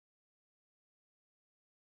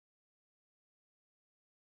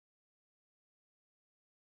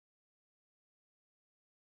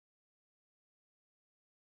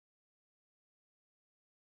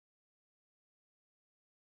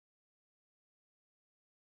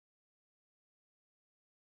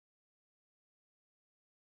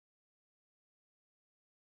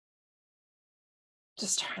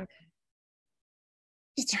Just trying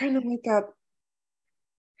to wake up.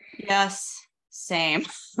 Yes, same.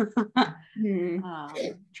 Trying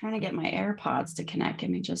to get my AirPods to connect. Give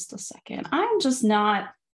me just a second. I'm just not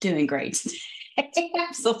doing great today.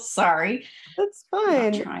 I'm so sorry. That's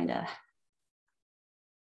fine. I'm trying to.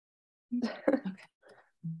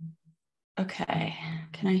 Okay.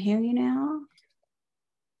 Can I hear you now?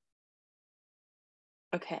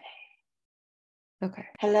 Okay.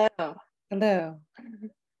 Hello.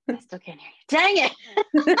 I still can't hear you. Dang it.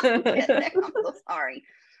 I'm so sorry.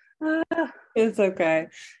 It's okay.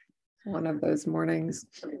 One of those mornings.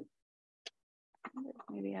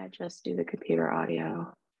 Maybe I just do the computer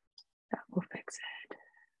audio. That will fix it.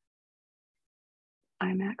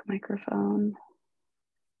 iMac microphone.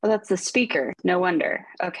 Oh, that's the speaker. No wonder.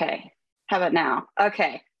 Okay. How about now?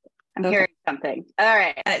 Okay. I'm hearing something. All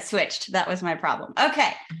right. It switched. That was my problem.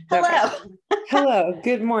 Okay. Hello. Okay. Hello.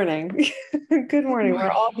 Good morning. Good morning. We're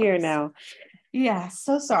all here now. Yeah.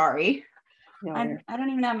 So sorry. No, I don't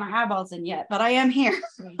even have my eyeballs in yet, but I am here.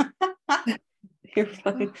 You're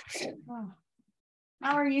fine.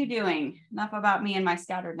 How are you doing? Enough about me and my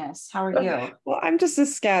scatteredness. How are you? Well, I'm just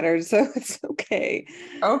as scattered, so it's okay.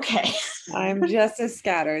 Okay. I'm just as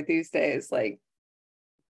scattered these days. Like,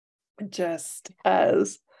 just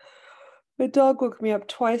as my dog woke me up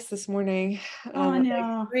twice this morning. Oh,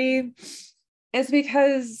 no. Like 3. It's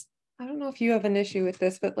because I don't know if you have an issue with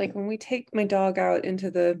this, but like when we take my dog out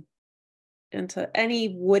into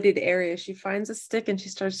any wooded area, she finds a stick and she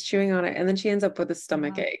starts chewing on it, and then she ends up with a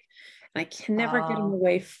stomach ache. And I can never get him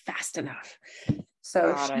away fast enough.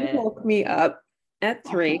 So she woke me up at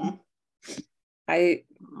 3. I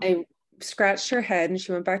scratched her head and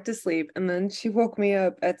she went back to sleep, and then she woke me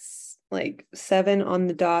up at like 7 on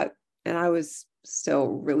the dot, and I was still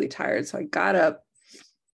really tired. So I got up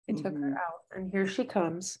and took her out, and here she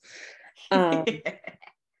comes.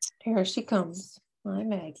 Here she comes, my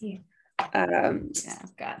Maggie. Yeah,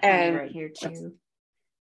 I've got Honey right here too.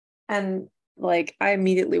 And like I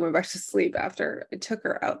immediately went back to sleep after I took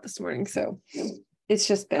her out this morning. So it's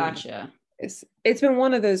just been it's been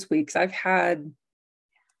one of those weeks. I've had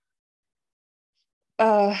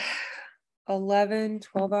 11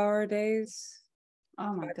 12-hour days.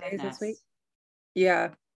 Oh my goodness. This week. Yeah.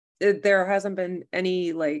 There hasn't been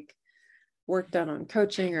any like work done on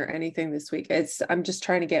coaching or anything this week. I'm just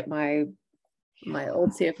trying to get my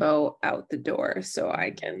old CFO out the door so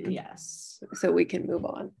I can so we can move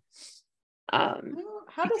on.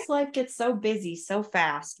 How does life get so busy so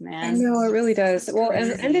fast, man? I know, it really does. Well,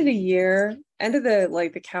 and the end of the year, end of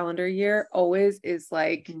the calendar year always is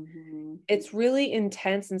like it's really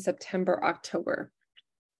intense in September, October.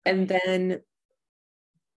 And then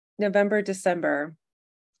November, December,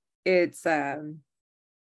 it's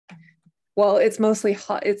it's mostly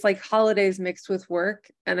it's like holidays mixed with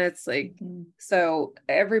work, and it's like so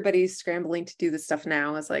everybody's scrambling to do the stuff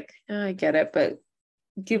now. It's like, I get it, but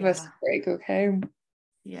give us a break, okay?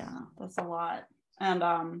 Yeah, that's a lot. And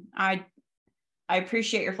I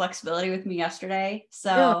appreciate your flexibility with me yesterday.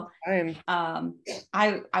 So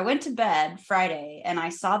I went to bed Friday and I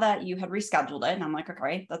saw that you had rescheduled it, and I'm like,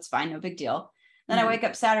 okay, that's fine, no big deal. Then I wake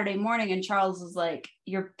up Saturday morning and Charles is like,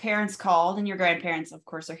 your parents called and your grandparents, of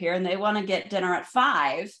course, are here and they want to get dinner at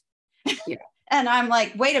 5. Yeah. And I'm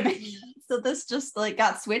like, wait a minute. So this just like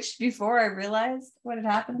got switched before I realized what had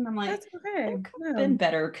happened. And I'm like, that's okay. There could have been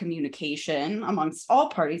better communication amongst all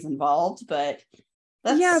parties involved, but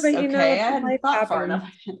that's but okay. You know, I hadn't thought far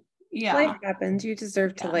enough. Yeah. Life happens. You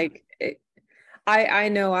deserve to like it. I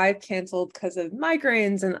know I've canceled because of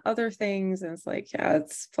migraines and other things. And it's like,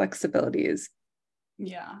 it's flexibility is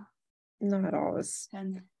not always.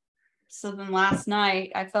 And so then last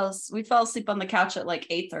night we fell asleep on the couch at like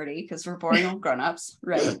 8:30 because we're boring old grown-ups,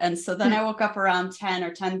 right? And so then I woke up around 10 or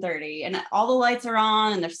 10:30 and all the lights are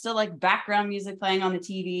on and there's still like background music playing on the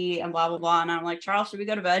TV and blah blah blah. And I'm like, Charles, should we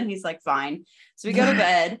go to bed? And he's like, fine. So we go to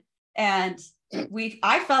bed, and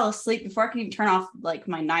I fell asleep before I could even turn off like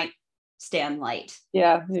my nightstand light.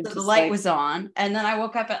 Yeah. So the light was on, and then I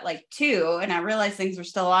woke up at like 2 and I realized things were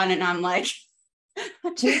still on, and I'm like,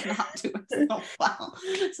 I'm just not doing so well.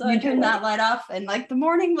 So I turned that light off, and like the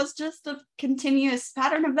morning was just a continuous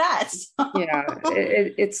pattern of that. So. Yeah,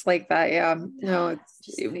 it's like that. Yeah, no, it's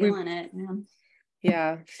just feeling it, man.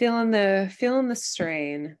 Yeah, feeling the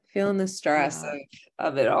strain, feeling the stress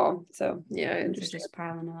of it all. So yeah, I understand. Just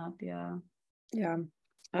piling up. Yeah. Yeah.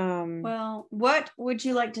 Well, what would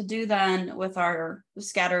you like to do then with our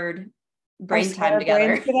scattered brain time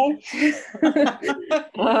together?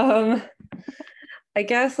 I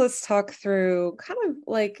guess let's talk through kind of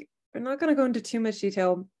like, we're not going to go into too much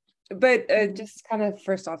detail. But just kind of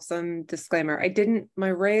first off, some disclaimer. My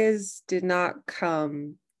raise did not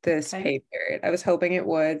come this pay period. I was hoping it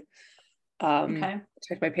would.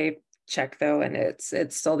 Check my paycheck though, and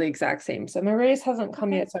it's still the exact same. So my raise hasn't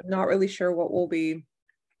come yet, so I'm not really sure what we'll be.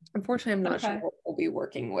 Unfortunately, I'm not sure what we'll be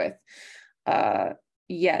working with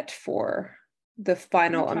yet for the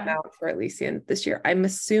final amount for at least the end of this year. I'm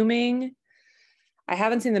assuming, I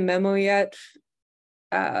haven't seen the memo yet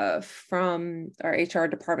from our HR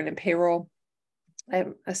department and payroll.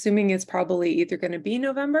 I'm assuming it's probably either going to be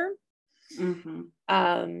November.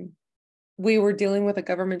 We were dealing with a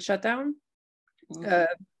government shutdown.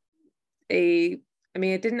 I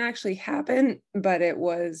mean, it didn't actually happen, but it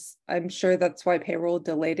was, I'm sure that's why payroll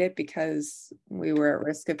delayed it, because we were at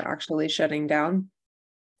risk of actually shutting down.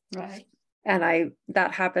 Right. And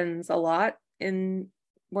that happens a lot in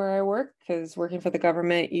where I work, because working for the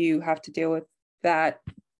government, you have to deal with that,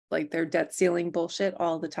 like their debt ceiling bullshit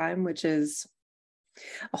all the time, which is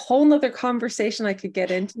a whole nother conversation I could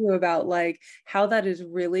get into about like how that is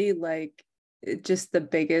really like just the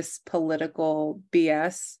biggest political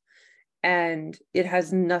BS. And it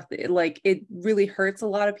has nothing, like it really hurts a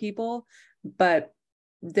lot of people, but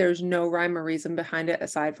there's no rhyme or reason behind it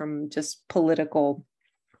aside from just political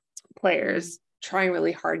players trying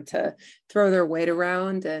really hard to throw their weight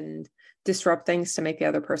around and disrupt things to make the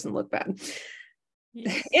other person look bad.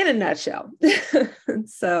 Yes. In a nutshell.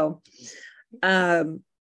 So anyway,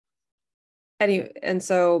 and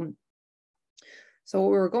so what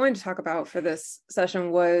we were going to talk about for this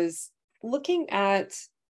session was looking at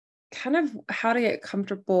kind of how to get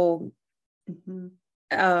comfortable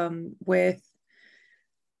with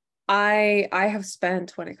I have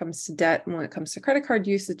spent, when it comes to debt and when it comes to credit card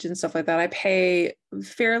usage and stuff like that, I pay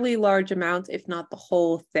fairly large amounts, if not the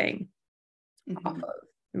whole thing off of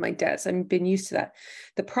my debts. I've been used to that.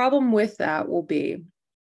 The problem with that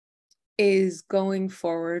is going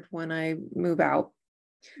forward when I move out,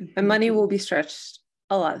 my money will be stretched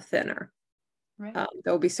a lot thinner. Right.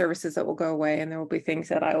 There will be services that will go away, and there will be things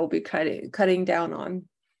that I will be cutting down on.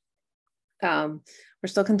 We're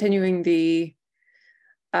still continuing the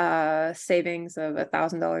savings of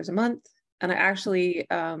 $1,000 a month, and I actually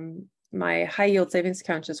my high yield savings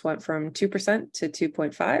account just went from 2% to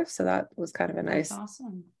 2.5, so that was kind of a nice,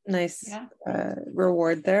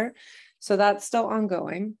 reward there. So that's still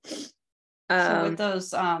ongoing. So with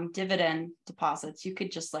those dividend deposits, you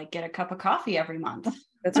could just like get a cup of coffee every month.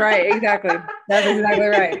 That's right. Exactly. That's exactly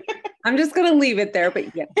right. I'm just going to leave it there,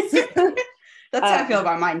 but yes. That's how I feel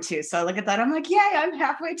about mine too. So I look at that. I'm like, yay, I'm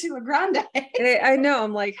halfway to a grande. I know.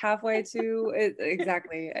 I'm like halfway to it.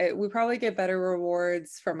 Exactly. We probably get better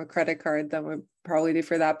rewards from a credit card than we probably do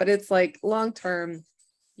for that. But it's like long-term.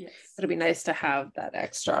 Yes. It'll be nice to have that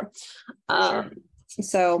extra. Sure.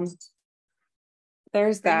 So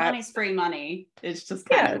there's free that. Money's free money. It's just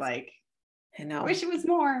kind of like, I know. Wish it was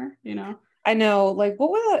more, I know, like what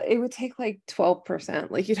would it would take like 12%.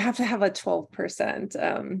 Like you'd have to have a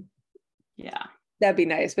 12%. Yeah. That'd be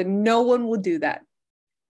nice, but no one will do that.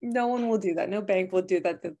 No one will do that. No bank will do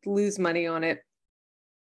that. They'll lose money on it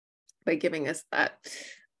by giving us that.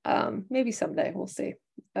 Maybe someday, we'll see.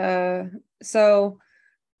 So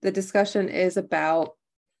the discussion is about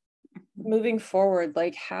moving forward,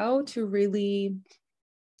 like how to really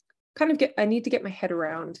kind of I need to get my head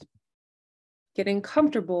around getting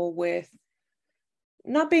comfortable with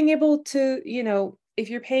not being able to, if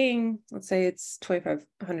you're paying, let's say it's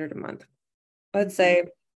 $2,500 a month. Let's say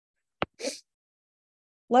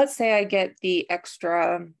I get the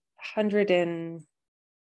extra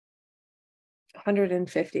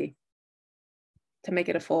 150 to make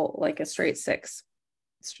it a full, like a straight 6.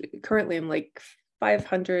 Currently I'm like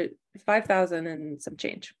 5,000 and some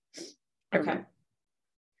change. Okay.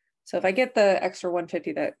 So if I get the extra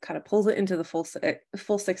 150, that kind of pulls it into the full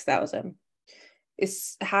 6,000.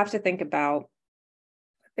 Is have to think about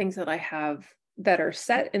things that I have that are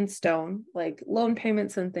set in stone, like loan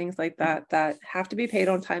payments and things like that have to be paid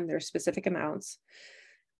on time. There's specific amounts.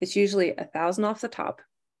 It's usually 1,000 off the top.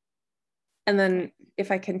 And then if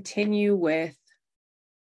I continue with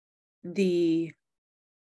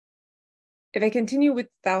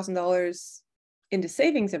 $1,000 into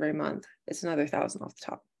savings every month, it's another 1,000 off the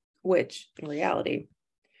top, which in reality,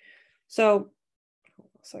 so hold on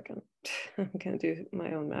a second. I'm gonna do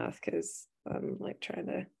my own math because I'm like trying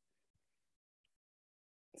to.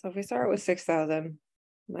 So if we start with 6,000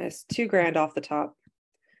 minus $2,000 off the top,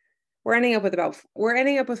 we're ending up with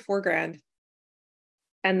 $4,000,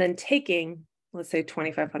 and then taking, let's say,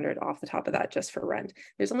 2,500 off the top of that just for rent.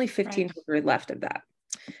 There's only 1,500 left of that.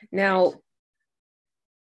 Now,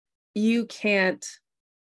 I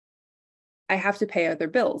have to pay other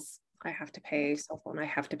bills. I have to pay cell phone, I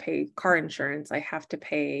have to pay car insurance, I have to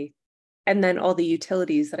pay, and then all the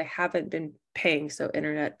utilities that I haven't been paying. So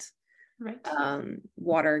internet, right.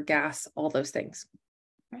 Water, gas, all those things.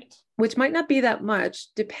 Right. Which might not be that much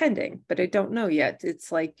depending, but I don't know yet.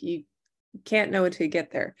 It's like you can't know until you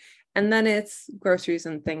get there. And then it's groceries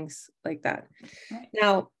and things like that. Right.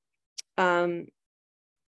 Now,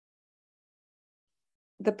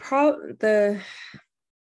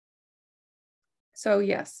 so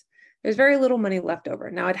yes, there's very little money left over.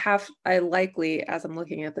 Now I likely, as I'm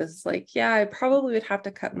looking at this, like, yeah, I probably would have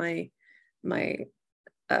to cut my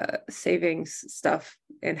savings stuff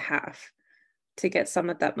in half to get some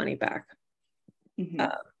of that money back.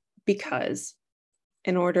 Because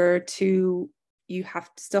in order to, you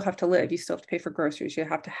still have to live, you still have to pay for groceries, you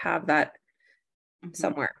have to have that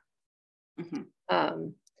somewhere.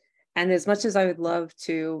 And as much as I would love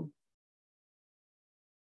to,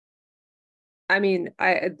 I mean,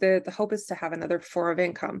 the hope is to have another form of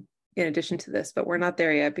income in addition to this, but we're not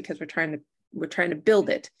there yet because we're trying to build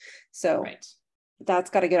it. So that's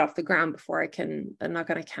got to get off the ground before I'm not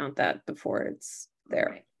going to count that before it's there.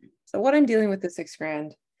 Right. So what I'm dealing with is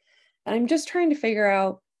 $6,000, and I'm just trying to figure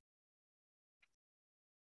out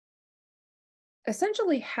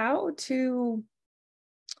essentially how to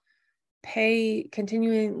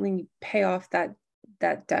continually pay off that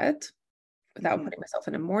debt without putting myself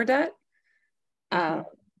into more debt. And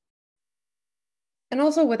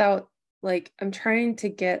also without, like, I'm trying to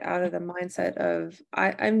get out of the mindset of,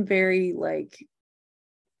 I'm very, like,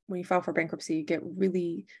 when you file for bankruptcy, you get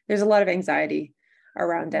there's a lot of anxiety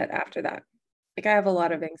around debt after that. Like, I have a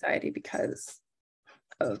lot of anxiety because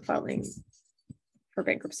of filing for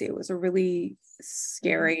bankruptcy. It was a really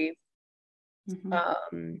scary,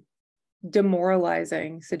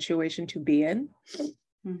 demoralizing situation to be in.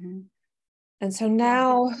 And so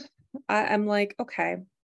now I'm like, okay,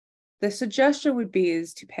 the suggestion would be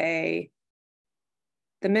is to pay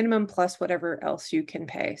the minimum plus whatever else you can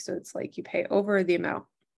pay. So it's like you pay over the amount.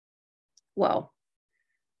 Well,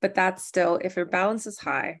 but that's still, if your balance is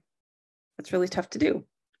high, that's really tough to do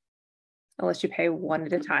unless you pay one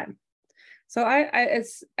at a time. So I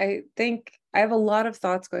think I have a lot of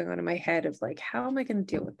thoughts going on in my head of, like, how am I going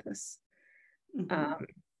to deal with this? I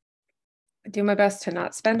do my best to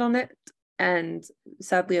not spend on it. And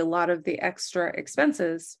sadly, a lot of the extra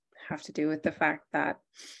expenses have to do with the fact that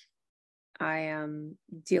I am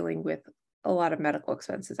dealing with a lot of medical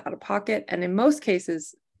expenses out of pocket. And in most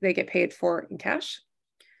cases, they get paid for in cash,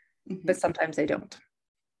 but sometimes they don't.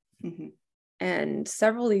 And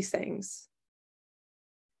several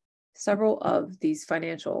of these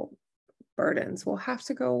financial burdens will have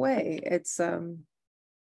to go away. It's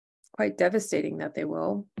quite devastating that they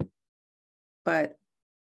will, but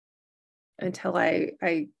until I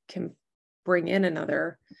can bring in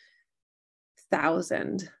another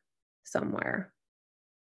 1,000 somewhere,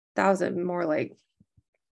 1,000, more like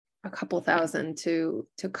a couple thousand to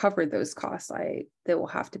cover those costs, they will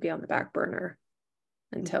have to be on the back burner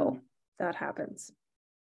until that happens.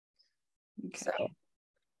 Okay. So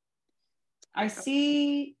I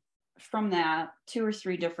see from that 2 or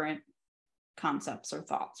 3 different concepts or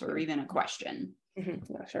thoughts, or even a question.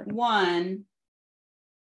 Yeah, sure. One,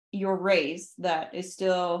 your raise that is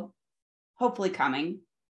still hopefully coming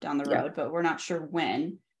down the road, but we're not sure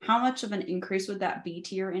when. How much of an increase would that be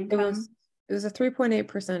to your income? It was a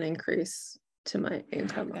 3.8% increase to my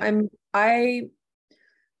income. Okay.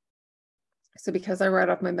 So because I write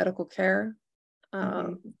off my medical care,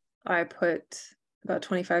 I put about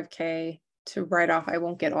 $25,000 to write off. I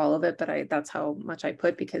won't get all of it, but that's how much I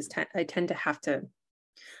put, because I tend to have to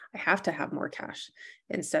have more cash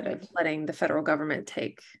instead of letting the federal government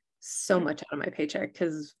take so much out of my paycheck,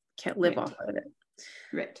 because can't live off of it.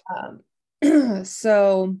 Right.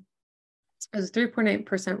 So it was a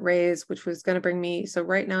 3.8% raise, which was going to bring me, so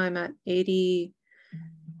right now I'm at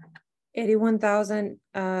 81,000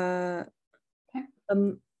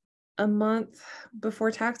 a month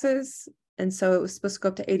before taxes. And so it was supposed to go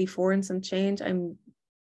up to 84 and some change. I'm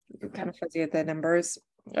kind of fuzzy at the numbers.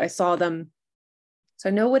 I saw them, so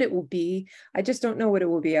I know what it will be. I just don't know what it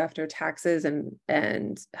will be after taxes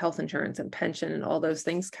and health insurance and pension and all those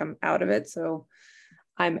things come out of it. So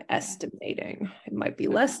I'm estimating it might be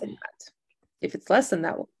less than that. If it's less than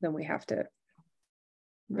that, then we have to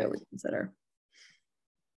really consider.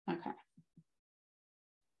 Okay.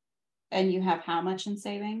 And you have how much in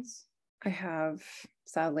savings? I have,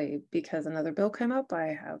 sadly, because another bill came up,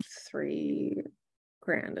 I have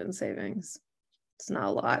 $3,000 in savings. It's not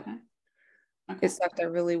a lot. Okay. It's stuff I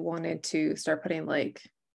really wanted to start putting, like,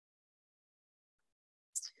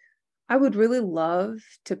 I would really love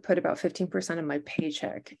to put about 15% of my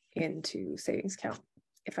paycheck into savings account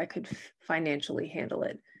if I could financially handle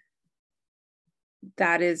it.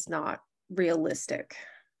 That is not realistic.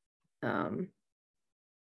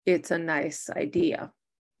 It's a nice idea.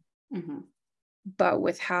 Mm-hmm. But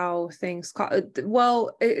with how things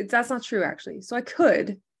that's not true actually. So I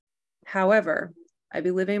could, however, I'd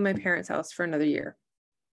be living in my parents' house for another year.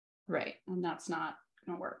 Right. And that's not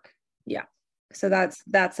gonna work. Yeah. So that's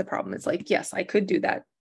the problem. It's like, yes, I could do that.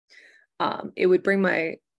 It would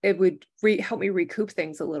help me recoup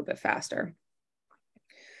things a little bit faster.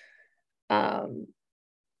 But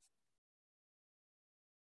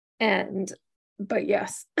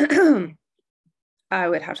yes, I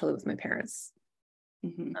would have to live with my parents.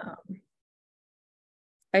 Mm-hmm.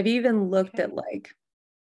 I've even looked at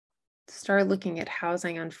started looking at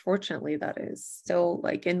housing. Unfortunately, that is still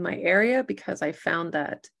like in my area because I found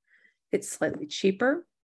that it's slightly cheaper,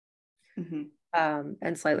 mm-hmm.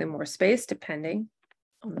 And slightly more space depending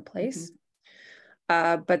on the place.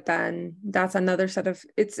 Mm-hmm. But then that's another set of,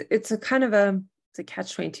 it's a kind of it's a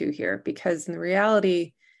catch-22 here, because in the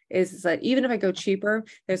reality is that even if I go cheaper,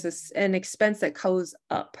 there's an expense that goes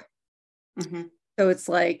up. Mm-hmm. So it's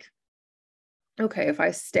like, okay, if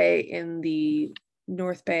I stay in the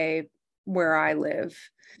North Bay where I live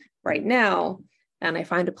right now, and I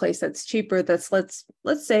find a place that's cheaper, that's let's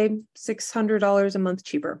say $600 a month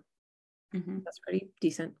cheaper. Mm-hmm. That's pretty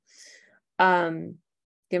decent. The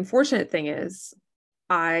unfortunate thing is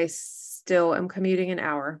I still am commuting an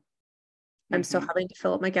hour. Mm-hmm. I'm still having to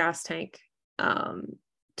fill up my gas tank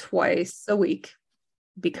twice a week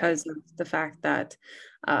because of the fact that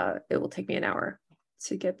it will take me an hour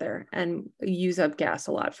to get there and use up gas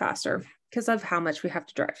a lot faster because of how much we have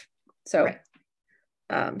to drive. So,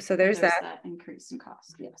 so there's that increase in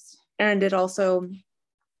cost. Yes. And it also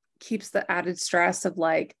keeps the added stress of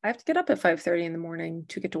like, I have to get up at 5:30 in the morning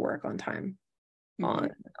to get to work on time.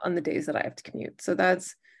 Mm-hmm. on the days that I have to commute. So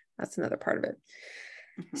that's another part of it.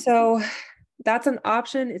 Mm-hmm. So that's an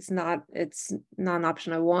option. It's not an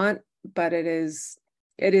option I want, but it is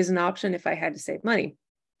an option if I had to save money.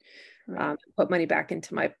 Right. Put money back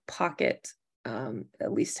into my pocket,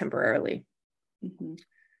 at least temporarily. Mm-hmm.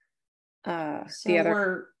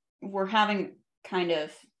 So we're having kind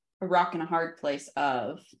of a rock and a hard place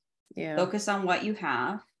of focus on what you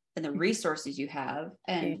have and the resources you have,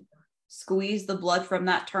 and squeeze the blood from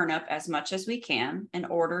that turnip as much as we can in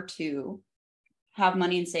order to have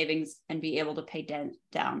money in savings and be able to pay debt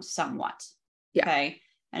down somewhat. Yeah. Okay.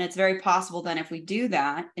 And it's very possible then if we do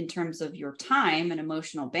that in terms of your time and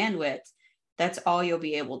emotional bandwidth, that's all you'll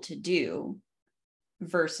be able to do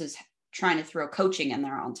versus trying to throw coaching in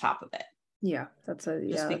there on top of it. Yeah.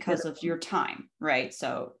 Just because of your time. Right.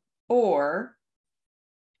 So, or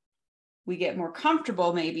we get more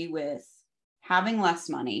comfortable maybe with having less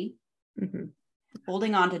money, mm-hmm.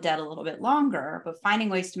 holding on to debt a little bit longer, but finding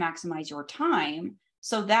ways to maximize your time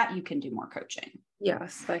so that you can do more coaching.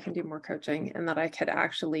 Yes, I can do more coaching, and that I could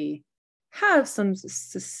actually have some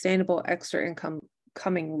sustainable extra income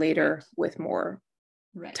coming later with more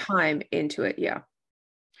time into it. Yeah.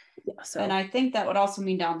 So, and I think that would also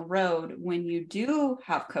mean down the road, when you do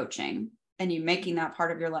have coaching and you're making that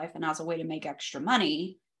part of your life and as a way to make extra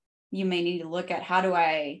money, you may need to look at, how do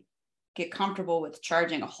I get comfortable with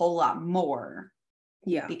charging a whole lot more?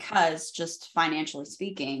 Yeah. Because just financially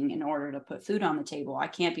speaking, in order to put food on the table, I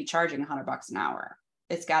can't be charging $100 an hour.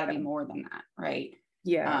 It's got to be more than that, right?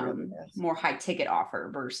 Yeah. Really more high ticket offer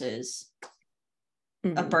versus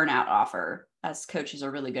mm-hmm. a burnout offer, as coaches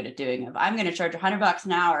are really good at doing. Of, I'm going to charge $100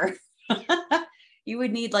 an hour. You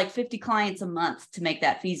would need like 50 clients a month to make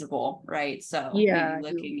that feasible, right? So maybe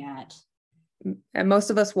looking at, and most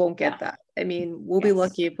of us won't get that. I mean, we'll be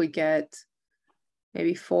lucky if we get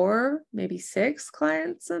maybe 4, maybe 6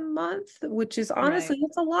 clients a month, which is honestly,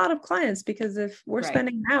 it's a lot of clients, because if we're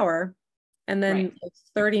spending an hour and then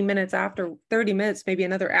 30 minutes after 30 minutes, maybe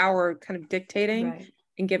another hour kind of dictating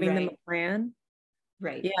and giving them a plan.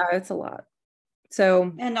 Right. Yeah, it's a lot.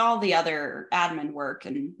 So, and all the other admin work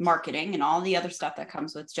and marketing and all the other stuff that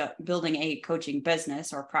comes with building a coaching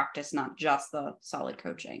business or practice, not just the solid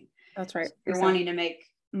coaching. That's right. So if you're wanting to make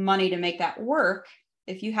money to make that work,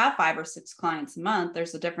 if you have 5 or 6 clients a month,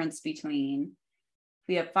 there's a difference between, if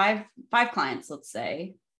we have five clients, let's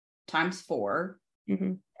say, times 4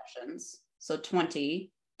 mm-hmm. sessions. So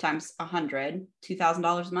 20 times 100,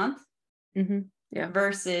 $2,000 a month. Mm-hmm. Yeah.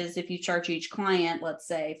 Versus if you charge each client, let's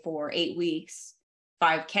say for 8 weeks,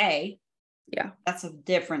 $5,000. Yeah. That's a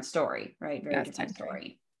different story, right? Very different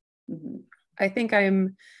story. Mm-hmm. I think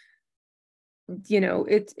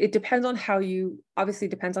it depends on how you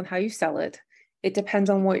sell it. it depends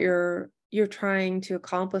on what you're trying to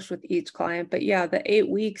accomplish with each client. But yeah, the 8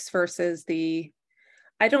 weeks versus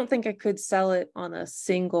I don't think I could sell it on a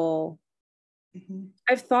single.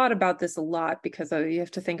 I've thought about this a lot because you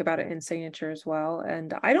have to think about it in Signature as well.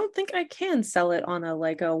 And I don't think I can sell it on a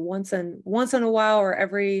once in a while, or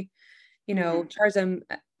every, charge them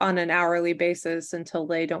on an hourly basis until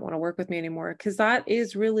they don't want to work with me anymore. Cause that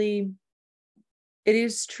is really, it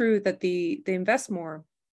is true that they invest more.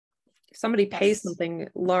 If somebody pays something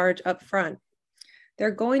large up front,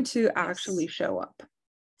 they're going to actually show up.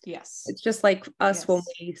 Yes. It's just like us when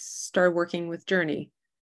we started working with Journey.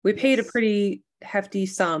 We paid a pretty hefty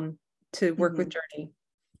sum to work with Journey,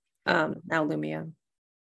 now Lumia.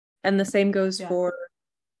 And the same goes for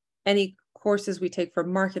any courses we take for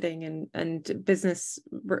marketing and business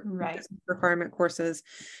requirement courses,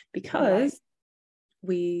 because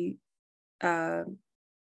we, if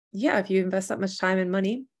you invest that much time and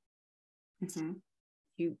money,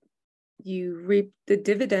 you reap the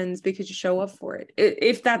dividends because you show up for it.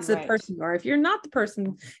 If that's the person, or if you're not the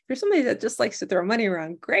person, if you're somebody that just likes to throw money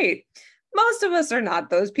around, great. Most of us are not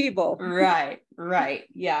those people. Right.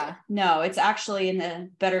 Yeah. No, it's actually in the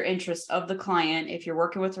better interest of the client if you're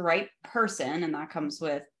working with the right person, and that comes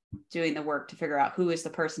with doing the work to figure out who is the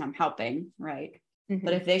person I'm helping, right?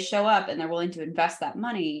 But if they show up and they're willing to invest that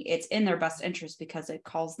money, it's in their best interest because it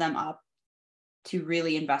calls them up to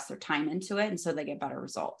really invest their time into it, and so they get better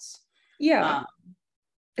results. Yeah.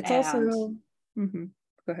 It's also, go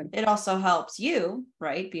ahead. It also helps you,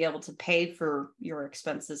 right, be able to pay for your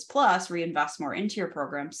expenses plus reinvest more into your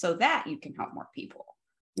program so that you can help more people.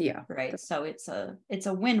 Yeah. Right. So it's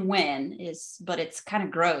a win-win, but it's kind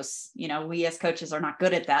of gross. We as coaches are not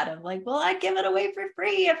good at that of like, well, I'd give it away for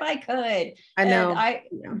free if I could. I know.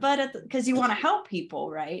 But because you want to help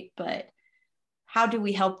people, right? But how do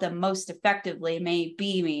we help them most effectively?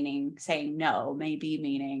 Maybe meaning saying no, maybe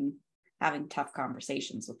meaning having tough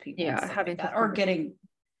conversations with people, having that, or getting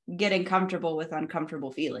comfortable with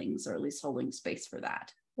uncomfortable feelings, or at least holding space for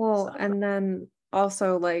that. And then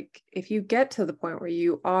also, like, if you get to the point where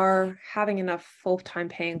you are having enough full-time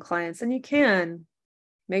paying clients, and you can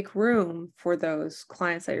make room for those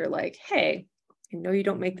clients that you're like, hey, I know you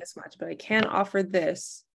don't make this much, but I can offer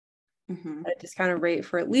this at a discounted rate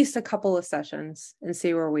for at least a couple of sessions and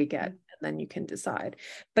see where we get, and then you can decide.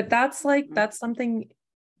 But that's something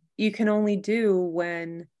you can only do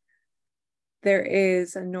when there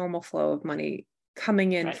is a normal flow of money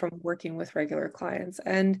coming in from working with regular clients.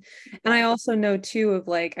 And I also know too of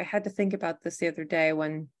like, I had to think about this the other day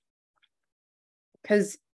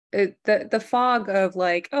because the fog of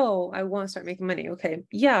like, oh, I want to start making money. Okay.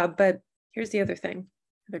 Yeah. But here's the other thing,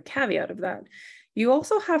 the caveat of that. You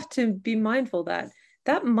also have to be mindful that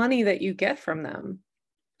money that you get from them,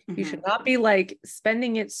 you should not be like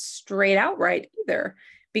spending it straight outright either.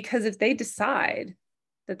 Because if they decide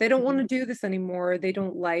that they don't want to do this anymore, they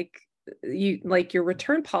don't like you, like your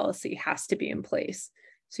return policy has to be in place.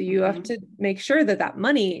 So you have to make sure that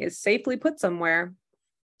money is safely put somewhere,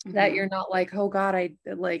 that you're not like, oh God, I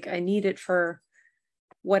need it for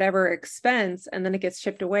whatever expense, and then it gets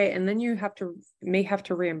shipped away, and then you may have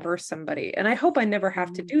to reimburse somebody. And I hope I never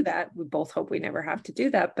have to do that. We both hope we never have to do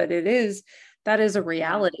that, but that is a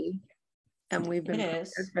reality, and we've been prepared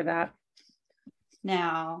for that.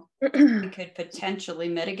 Now, we could potentially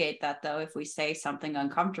mitigate that though if we say something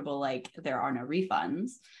uncomfortable like there are no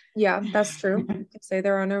refunds. Yeah, that's true. We can say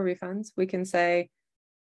there are no refunds. We can say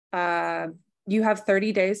you have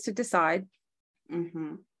 30 days to decide.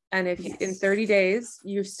 And if in 30 days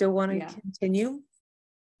you still want to continue,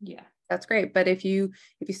 that's great. But if you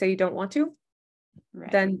say you don't want to,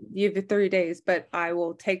 then you have 30 days, but I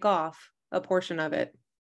will take off a portion of it.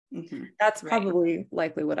 That's probably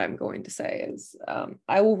likely what I'm going to say is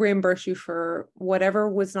I will reimburse you for whatever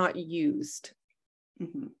was not used.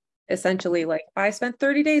 Essentially, like if I spent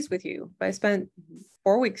 30 days with you, if I spent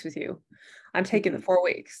 4 weeks with you, I'm taking the 4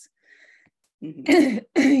 weeks.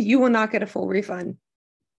 You will not get a full refund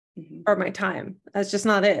for my time. That's just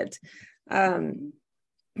not it.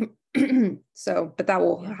 So, but that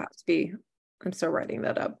will have to be, I'm still writing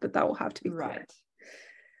that up, but that will have to be clear.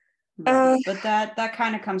 But that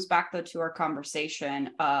kind of comes back though to our conversation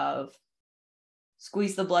of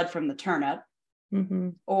squeeze the blood from the turnip,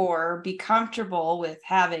 or be comfortable with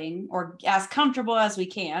having, or as comfortable as we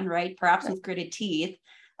can, right? Perhaps with gritted teeth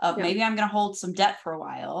of maybe I'm going to hold some debt for a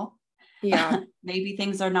while. Maybe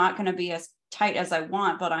things are not going to be as tight as I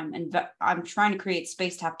want, but I'm trying to create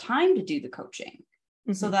space to have time to do the coaching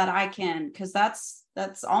so that I can, because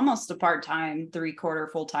that's almost a part-time,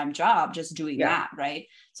 3/4 full-time job, just doing that, right?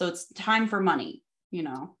 So it's time for money,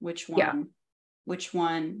 which one which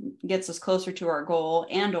one gets us closer to our goal,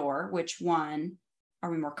 and or which one are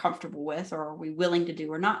we more comfortable with, or are we willing to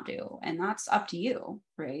do or not do? And that's up to you,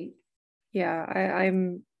 right? Yeah,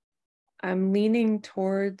 I'm leaning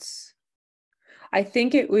towards, I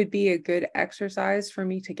think it would be a good exercise for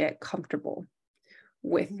me to get comfortable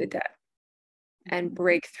with the debt and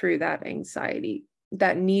break through that anxiety,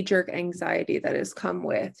 that knee-jerk anxiety that has come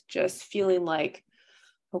with just feeling like,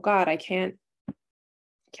 oh God, I can't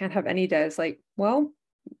have any debt. It's like, well,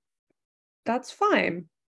 that's fine.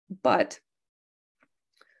 But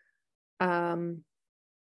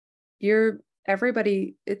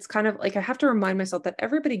everybody, it's kind of like I have to remind myself that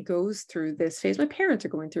everybody goes through this phase. My parents are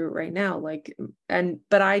going through it right now.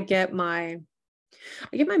 But I get my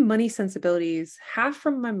money sensibilities half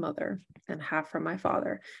from my mother and half from my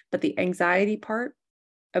father. But the anxiety part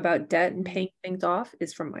about debt and paying things off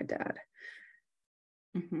is from my dad.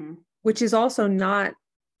 Which is also not,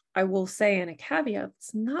 I will say in a caveat,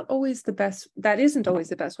 it's not always the best. That isn't always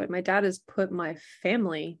the best way. My dad has put my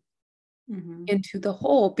family into the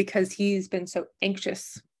hole because he's been so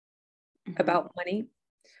anxious about money.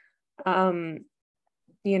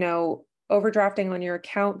 Overdrafting on your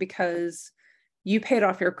account because you paid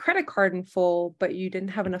off your credit card in full, but you didn't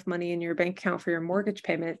have enough money in your bank account for your mortgage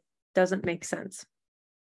payment doesn't make sense.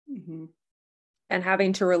 And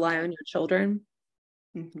having to rely on your children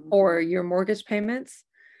or your mortgage payments,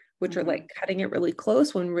 which are like cutting it really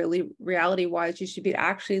close, when really reality wise, you should be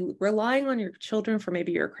actually relying on your children for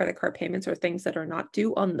maybe your credit card payments or things that are not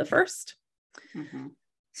due on the first.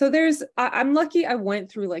 So I'm lucky I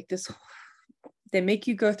went through like this, they make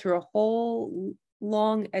you go through a whole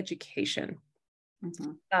long education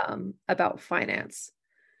about finance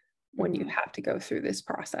when you have to go through this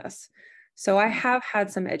process. So I have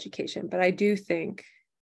had some education, but I do think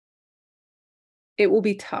it will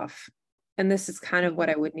be tough. And this is kind of what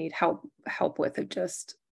I would need help with, of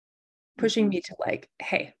just pushing me to like,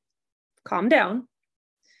 hey, calm down.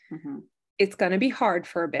 It's going to be hard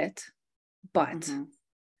for a bit, but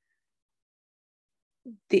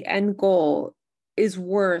the end goal is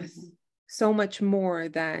worth so much more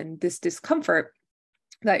than this discomfort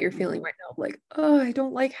that you're feeling right now. Like, oh, I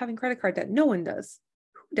don't like having credit card debt. No one does.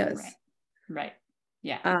 Who does? Right.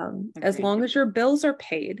 Yeah. As long as your bills are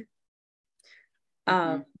paid.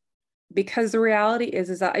 Because the reality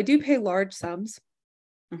is that I do pay large sums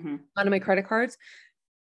on my credit cards,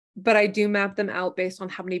 but I do map them out based on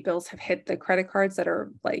how many bills have hit the credit cards that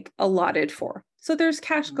are like allotted for. So there's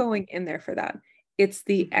cash going in there for that. It's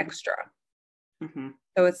the extra.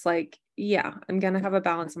 So it's like, yeah, I'm going to have a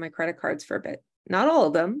balance on my credit cards for a bit. Not all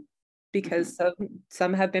of them, because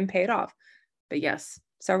some have been paid off. But yes,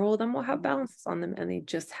 several of them will have balances on them and they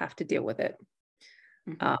just have to deal with it.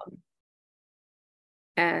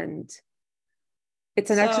 And it's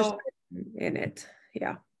an exercise in it.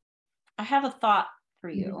 Yeah. I have a thought for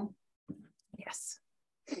you. Yes.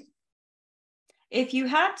 If you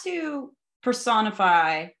had to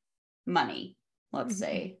personify money, let's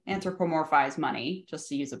say, anthropomorphize money, just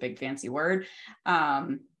to use a big fancy word,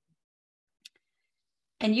 and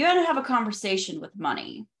you had to have a conversation with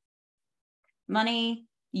money,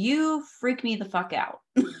 you freak me the fuck out.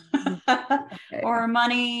 Or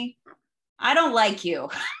money, I don't like you.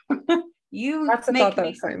 You make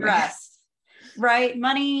me stressed, right?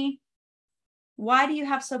 Money, why do you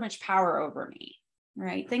have so much power over me?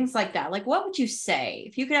 Right? Things like that. Like, what would you say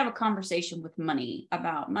if you could have a conversation with money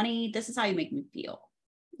about money? This is how you make me feel.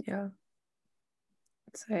 Yeah.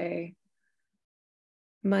 I'd say,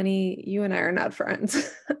 money, you and I are not friends.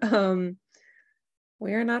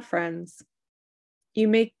 We are not friends.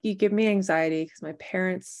 You give me anxiety because my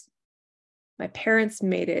parents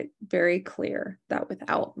made it very clear that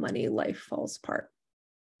without money, life falls apart.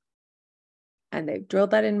 And they've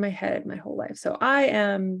drilled that in my head my whole life. So I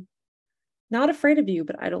am not afraid of you,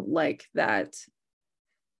 but I don't like that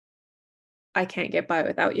I can't get by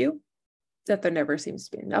without you, that there never seems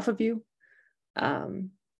to be enough of you.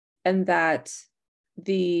 And that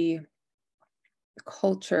the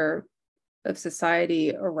culture of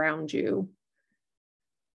society around you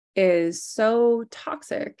is so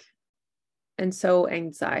toxic and so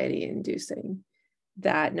anxiety inducing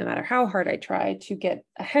that no matter how hard I try to get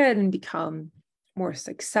ahead and become more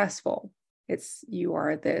successful, you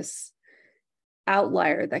are this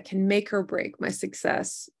outlier that can make or break my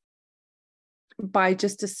success by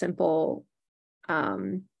just a simple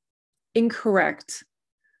incorrect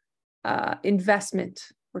investment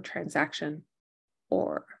or transaction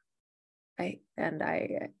or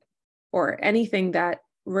anything that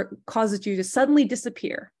causes you to suddenly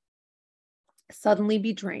disappear, suddenly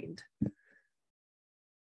be drained.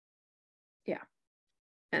 Yeah.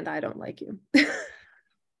 and I don't like you.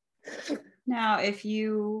 Now, if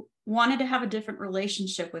you wanted to have a different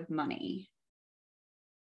relationship with money,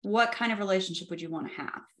 what kind of relationship would you want to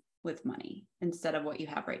have with money instead of what you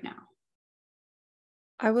have right now?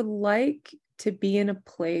 I would like to be in a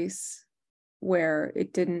place where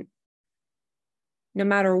it didn't, no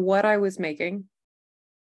matter what I was making,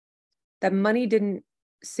 that money didn't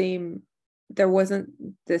seem, there wasn't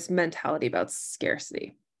this mentality about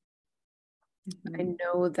scarcity. I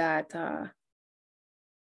know that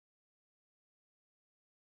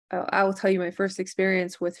I will tell you my first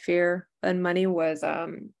experience with fear and money was I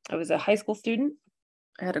was a high school student.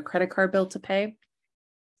 I had a credit card bill to pay,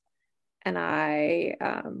 and I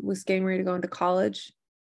was getting ready to go into college,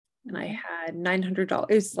 and I had $900.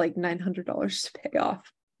 It was like $900 to pay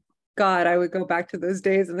off. God, I would go back to those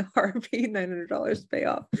days in the heartbeat. $900 to pay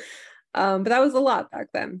off, but that was a lot back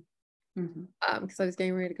then, because I was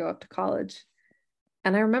getting ready to go up to college.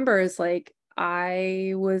 And I remember it's like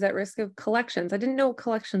I was at risk of collections. I didn't know what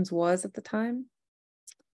collections was at the time.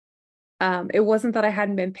 It wasn't that I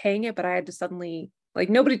hadn't been paying it, but I had to suddenly, like,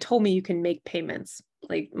 nobody told me you can make payments.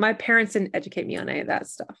 Like, my parents didn't educate me on any of that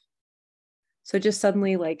stuff. So just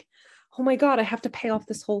suddenly, like, oh my God, I have to pay off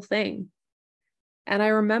this whole thing. And I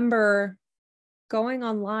remember going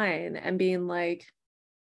online and being like,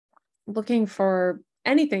 looking for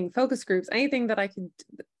anything, focus groups, anything that I could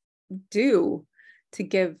do to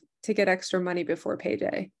get extra money before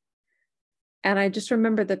payday. And I just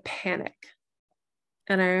remember the panic.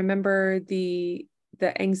 And I remember the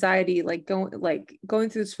anxiety, like going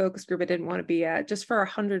through this focus group I didn't want to be at, just for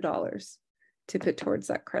 $100 to put towards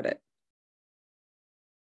that credit.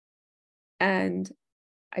 And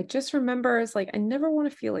I just remember it's like, I never want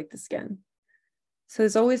to feel like this again. So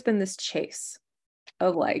there's always been this chase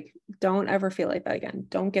of like, don't ever feel like that again.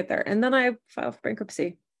 Don't get there. And then I filed for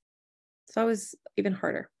bankruptcy. So it was even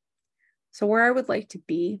harder. So where I would like to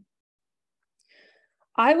be,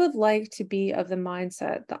 I would like to be of the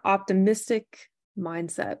mindset, the optimistic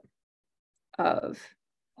mindset of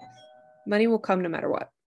money will come no matter what.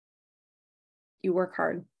 You work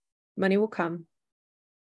hard, money will come.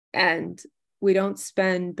 And we don't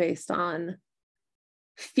spend based on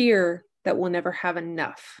fear that we'll never have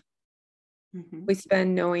enough. We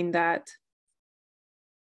spend knowing that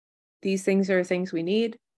these things are things we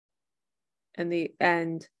need,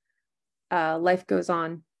 and life goes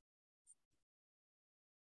on.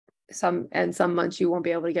 Some months you won't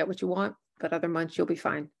be able to get what you want, but other months you'll be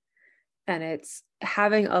fine. And it's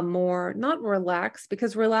having a more, not relaxed,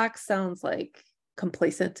 because relaxed sounds like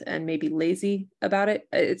complacent and maybe lazy about it.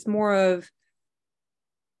 It's more of,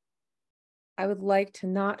 I would like to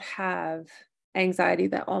not have anxiety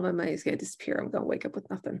that all my money is going to disappear. I'm going to wake up with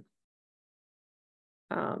nothing.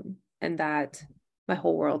 And that my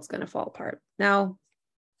whole world's going to fall apart. Now,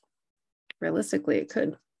 realistically, it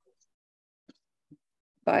could.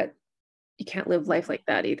 But you can't live life like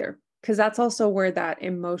that either. Because that's also where that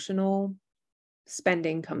emotional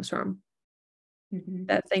spending comes from.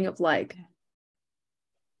 That thing of like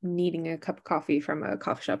needing a cup of coffee from a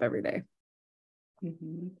coffee shop every day.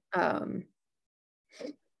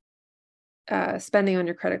 Spending on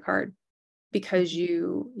your credit card because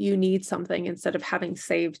you need something instead of having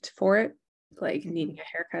saved for it, like needing a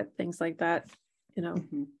haircut, things like that, you know.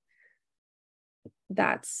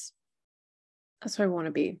 That's where I want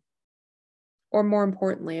to be. Or more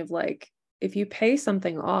importantly, of like, if you pay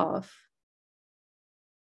something off,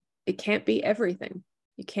 it can't be everything.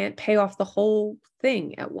 You can't pay off the whole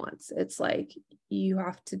thing at once. It's like you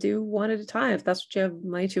have to do one at a time. If that's what you have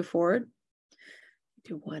money to afford,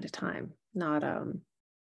 do one at a time, not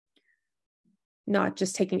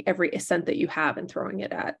just taking every cent that you have and throwing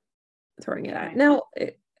it at. Right. Now,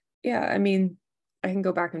 I mean, I can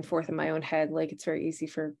go back and forth in my own head. Like, it's very easy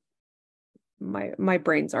for my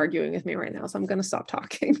brain's arguing with me right now. So I'm going to stop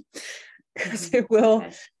talking because it will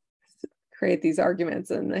create these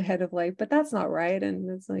arguments in the head of like, but that's not right. And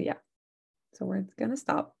it's like, yeah. So we're going to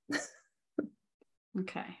stop.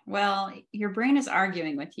 Okay. Well, your brain is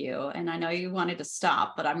arguing with you, and I know you wanted to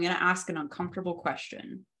stop, but I'm going to ask an uncomfortable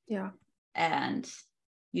question. Yeah. And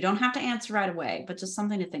you don't have to answer right away, but just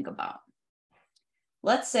something to think about.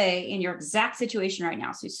 Let's say in your exact situation right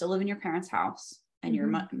now, so you still live in your parents' house and your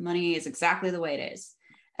money is exactly the way it is.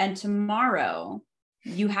 And tomorrow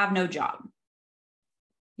you have no job.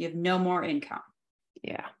 You have no more income.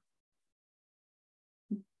 Yeah.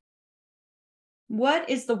 What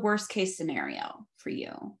is the worst case scenario for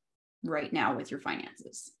you right now with your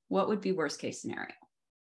finances? What would be worst case scenario?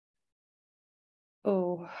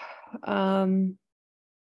 Oh,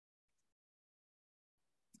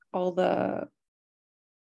 all the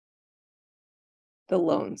the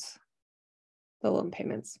loans, the loan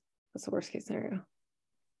payments. That's the worst case scenario.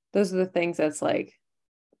 Those are the things that's like,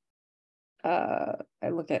 I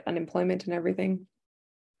look at unemployment and everything.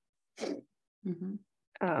 Mm-hmm.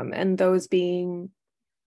 And those being,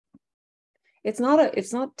 it's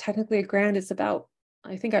not technically a grant. It's about,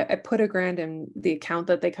 I think I put $1,000 in the account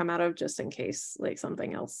that they come out of just in case like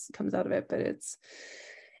something else comes out of it, but it's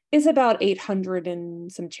about 800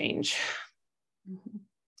 and some change.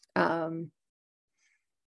 Mm-hmm.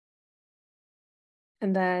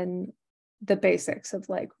 And then the basics of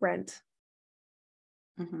like rent.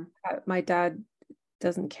 Mm-hmm. My dad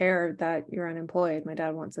doesn't care that you're unemployed. My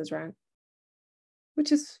dad wants his rent,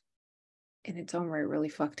 which is in its own right really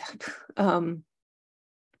fucked up.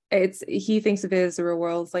 He thinks of it as the real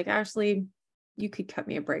world. It's like, Ashley, you could cut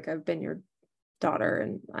me a break. I've been your daughter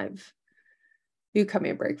and you cut me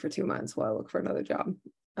a break for 2 months while I look for another job.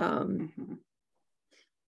 Mm-hmm.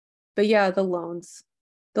 But yeah, the loans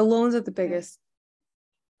are the biggest.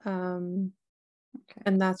 And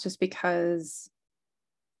that's just because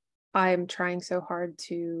I'm trying so hard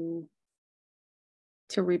to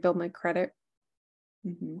rebuild my credit.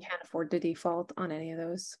 Mm-hmm. Can't afford to default on any of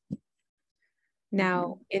those.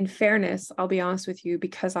 Now, in fairness, I'll be honest with you,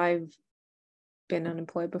 because I've been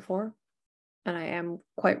unemployed before and I am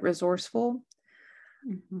quite resourceful,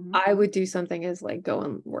 I would do something as like go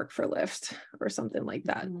and work for Lyft or something like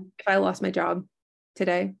that. If I lost my job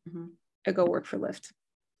today, I go work for Lyft.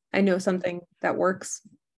 I know something that works,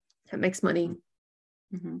 that makes money.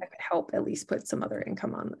 I could help at least put some other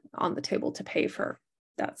income on the table to pay for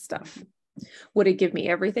that stuff. Would it give me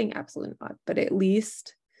everything? Absolutely not. But at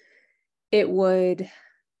least it'd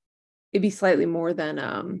be slightly more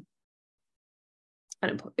than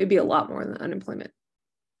it'd be a lot more than unemployment,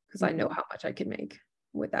 because I know how much I could make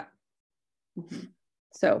with that.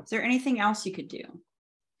 So is there anything else you could do?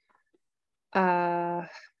 Not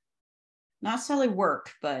necessarily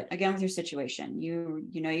work, but again, with your situation, you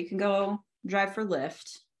know, you can go drive for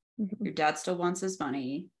Lyft. Your dad still wants his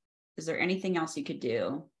money. Is there anything else you could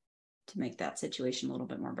do to make that situation a little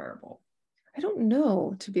bit more bearable? I don't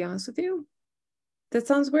know, to be honest with you. That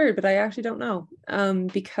sounds weird, but I actually don't know.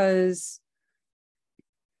 Because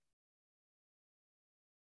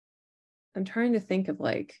I'm trying to think of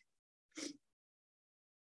like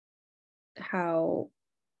how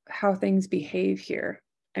things behave here.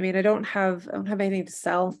 I mean, I don't have anything to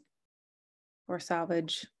sell or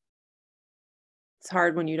salvage. It's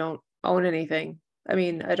hard when you don't own anything. I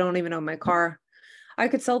mean, I don't even own my car. I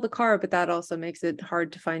could sell the car, but that also makes it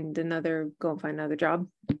hard to go and find another job.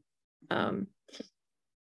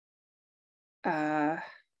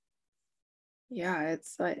 Yeah, I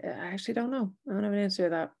actually don't know. I don't have an answer to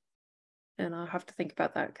that. And I'll have to think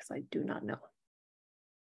about that because I do not know.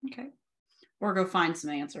 Okay. Or go find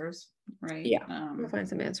some answers, right? Yeah, go find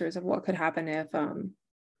some answers of what could happen if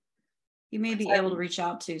you may be able to reach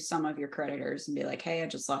out to some of your creditors and be like, hey, I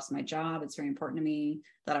just lost my job. It's very important to me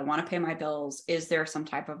that I want to pay my bills. Is there some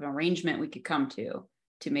type of arrangement we could come to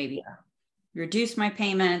maybe reduce my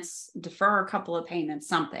payments, defer a couple of payments,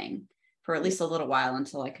 something for at least a little while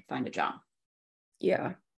until I could find a job?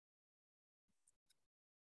 Yeah.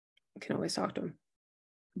 You can always talk to them.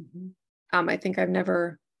 I think I've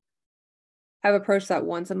approached that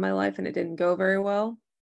once in my life and it didn't go very well.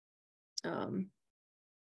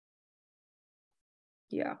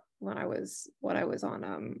 Yeah, when I was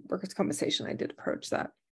on workers' compensation, I did approach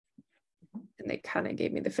that and they kind of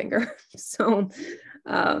gave me the finger. So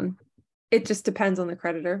it just depends on the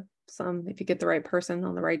creditor. If you get the right person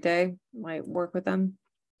on the right day, might work with them.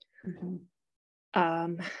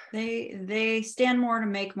 They stand more to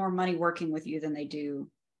make more money working with you than they do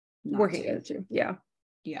working with you. Yeah.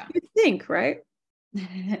 You'd think, right?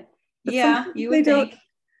 Yeah, you would think.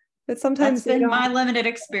 But sometimes that's been my limited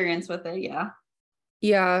experience with it. Yeah.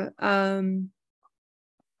 Yeah. But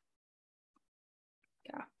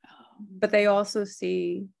they also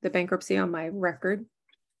see the bankruptcy on my record.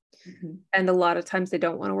 And a lot of times they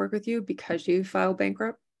don't want to work with you because you gone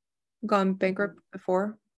bankrupt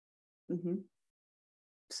before.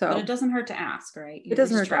 So, but it doesn't hurt to ask, right? It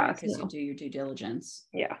doesn't hurt to ask because you do your due diligence.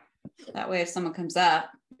 Yeah. That way, if someone comes up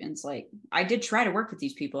and it's like, I did try to work with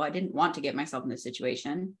these people. I didn't want to get myself in this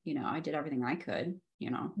situation. You know, I did everything I could,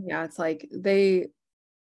 you know? Yeah. It's like I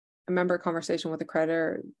remember a conversation with a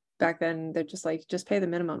creditor back then. They're just like, just pay the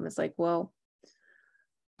minimum. It's like, well,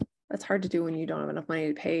 that's hard to do when you don't have enough money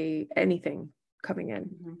to pay anything coming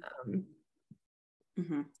in.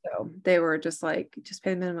 So they were just like, just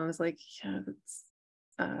pay the minimum. I was like, yeah, that's,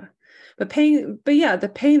 but paying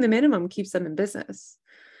the minimum keeps them in business.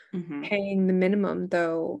 Paying the minimum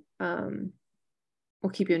though, will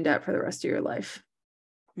keep you in debt for the rest of your life.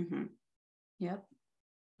 Mm-hmm. Yep.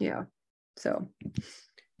 Yeah. So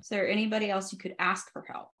is there anybody else you could ask for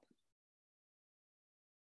help?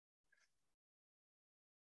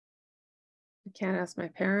 I can't ask my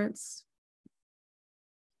parents.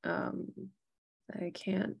 I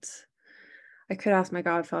could ask my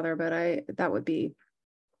godfather, but that would be,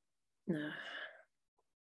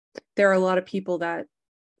 there are a lot of people that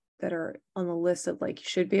are on the list of like, you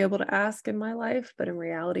should be able to ask in my life, but in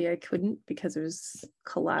reality, I couldn't because there's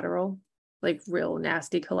collateral, like real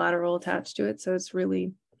nasty collateral attached to it. So it's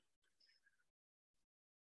really,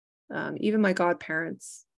 even my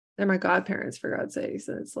godparents, they're my godparents for God's sake.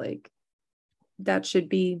 So it's like, that should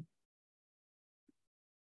be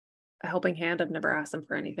a helping hand. I've never asked them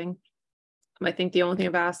for anything. I think the only thing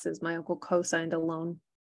I've asked is my uncle co-signed a loan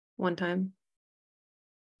one time.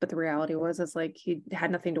 But the reality was, it's like he had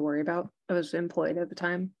nothing to worry about. I was employed at the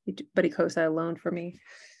time, but he co-signed a loan for me.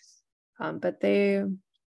 But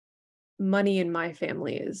money in my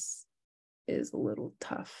family is a little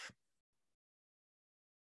tough.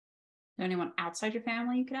 Is there anyone outside your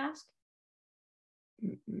family you could ask?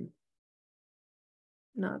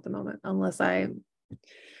 Not at the moment, unless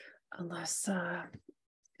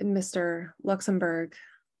Mr. Luxembourg,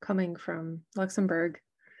 coming from Luxembourg.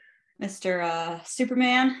 Mr.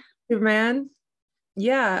 Superman.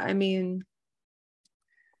 Yeah, I mean,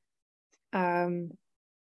 that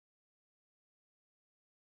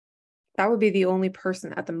would be the only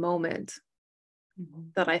person at the moment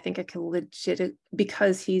that I think I could legit,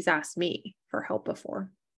 because he's asked me for help before.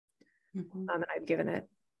 And I've given it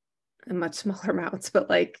in much smaller amounts, but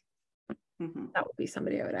like, that would be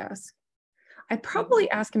somebody I would ask. I'd probably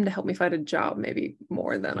ask him to help me find a job, maybe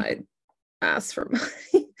more than I'd ask for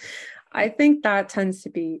money. I think that tends to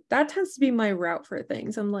be my route for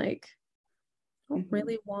things. I'm like, I don't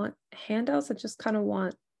really want handouts. I just kind of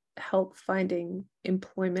want help finding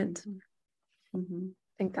employment. I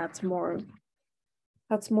think that's more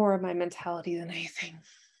of my mentality than anything.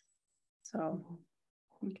 So,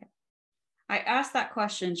 okay. I asked that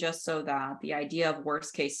question just so that the idea of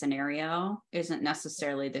worst case scenario isn't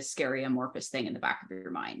necessarily the scary amorphous thing in the back of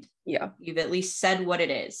your mind. Yeah. You've at least said what it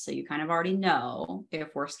is. So you kind of already know,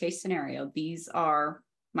 if worst case scenario, these are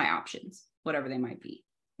my options, whatever they might be.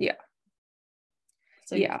 Yeah.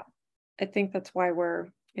 So yeah, I think that's why so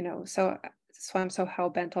that's why I'm so hell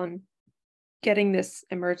bent on getting this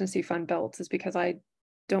emergency fund built, is because I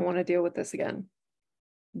don't want to deal with this again.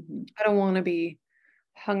 I don't want to be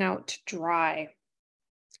hung out to dry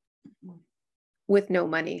with no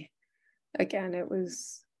money again. It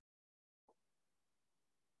was,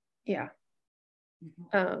 yeah.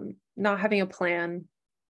 Not having a plan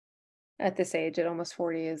at this age, at almost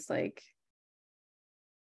 40, is like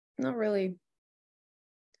not really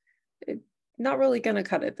gonna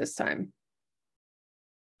cut it this time.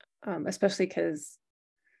 Especially because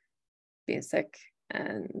being sick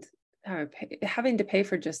and having to pay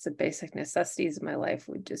for just the basic necessities of my life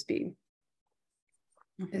would just be,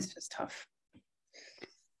 it's just tough.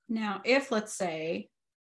 Now, if, let's say,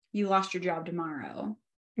 you lost your job tomorrow,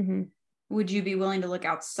 would you be willing to look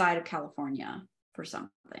outside of California for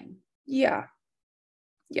something? Yeah.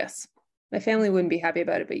 Yes. My family wouldn't be happy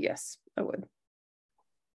about it, but yes, I would.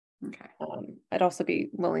 Okay. I'd also be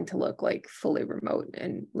willing to look like fully remote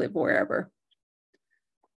and live wherever.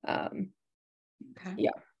 Okay.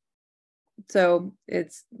 Yeah. So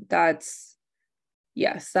yes,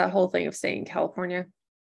 that whole thing of staying in California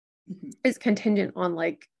is contingent on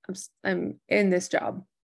like, I'm in this job.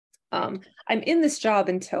 I'm in this job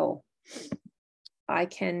until I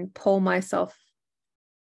can pull my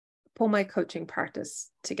coaching practice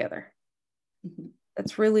together.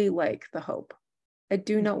 That's really like the hope. I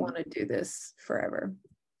do not want to do this forever.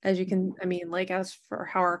 As you can, I mean, like, as for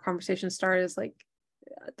how our conversation started, is like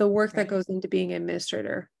the work that goes into being an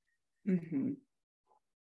administrator.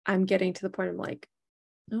 I'm getting to the point, I'm like,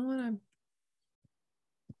 you know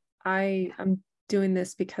what, I'm doing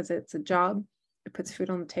this because it's a job. It puts food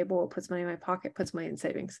on the table, it puts money in my pocket, puts money in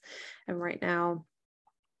savings. And right now,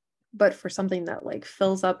 but for something that like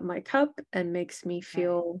fills up my cup and makes me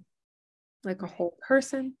feel like a whole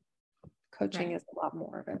person, coaching is a lot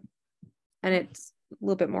more of it. And it's a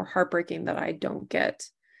little bit more heartbreaking that I don't get,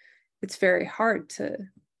 it's very hard to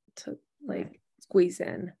like squeeze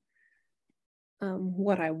in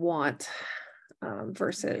what I want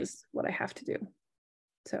versus what I have to do.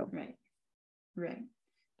 So right.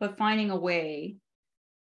 But finding a way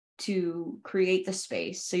to create the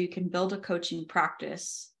space so you can build a coaching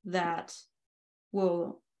practice that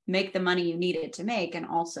will make the money you need it to make and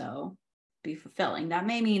also be fulfilling. That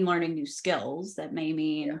may mean learning new skills. That may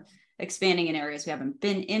mean expanding in areas we haven't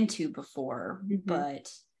been into before,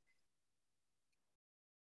 but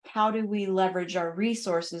how do we leverage our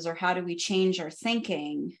resources, or how do we change our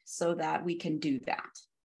thinking so that we can do that?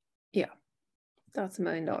 Yeah. That's $1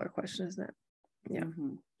 million question, isn't it? Yeah.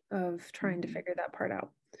 Of trying to figure that part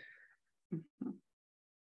out.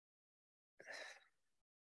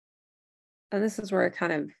 And this is where I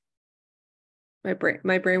kind of,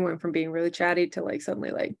 my brain went from being really chatty to like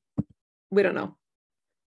suddenly like, we don't know.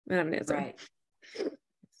 We don't have an answer. Right.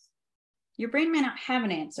 Your brain may not have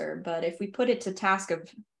an answer, but if we put it to task of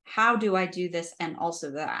how do I do this and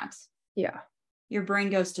also that? Yeah. Your brain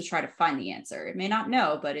goes to try to find the answer. It may not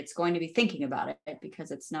know, but it's going to be thinking about it,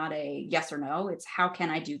 because it's not a yes or no. It's how can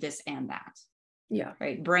I do this and that? Yeah.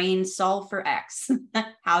 Right. Brain solve for X.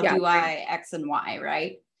 How do I X and Y?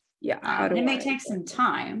 Right. Yeah. It may take some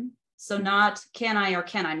time. So not can I or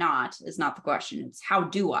can I not is not the question. It's how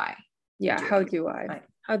do I? Yeah. How do I? Right.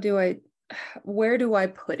 How do I? Where do I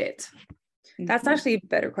put it? That's actually a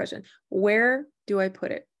better question. Where do I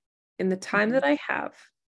put it? In the time that I have,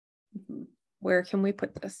 where can we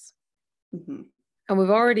put this? And we've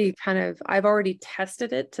already I've already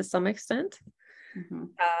tested it to some extent.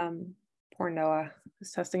 Poor Noah. I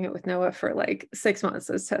was testing it with Noah for like 6 months.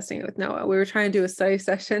 I was testing it with Noah. We were trying to do a study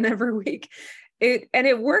session every week.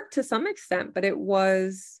 It worked to some extent, but it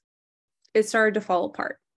started to fall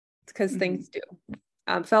apart, because things do.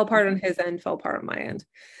 Fell apart on his end, fell apart on my end.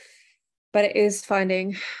 But it is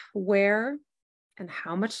finding where and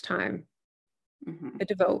how much time to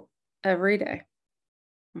devote every day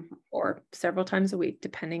or several times a week,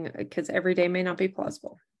 depending, because every day may not be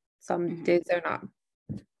plausible. Some days they're not.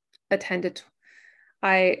 Attended.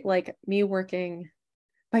 I like me working.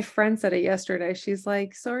 My friend said it yesterday. She's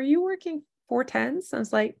like, so are you working 4 10s? I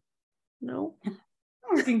was like, no. I'm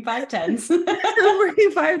working 5 10s. I'm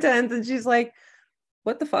working 5 10s. And she's like,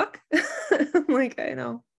 what the fuck? I'm like, I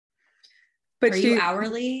know. But are you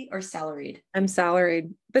hourly or salaried? I'm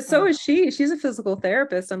salaried, but so is she. She's a physical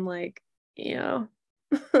therapist. I'm like, yeah.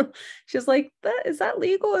 She's like, is that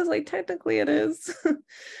legal? I was like, technically it is.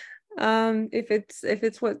 If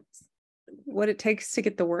it's what it takes to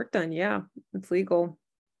get the work done, yeah, it's legal.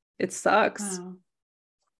 It sucks.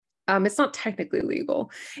 Wow. It's not technically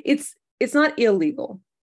legal. It's not illegal,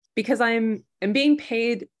 because I'm being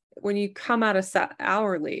paid. When you come out of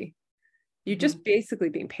hourly, you're just basically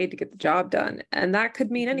being paid to get the job done. And that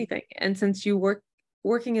could mean anything. And since you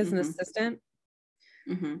working as an assistant,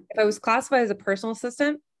 if I was classified as a personal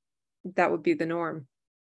assistant, that would be the norm.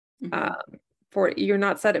 You're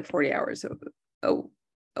not set at 40 hours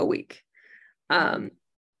a week. An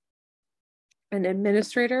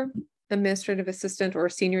administrative assistant, or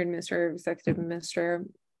senior administrator, executive administrator,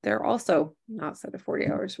 they're also not set at 40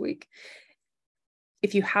 hours a week.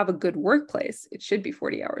 If you have a good workplace, it should be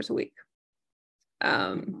 40 hours a week.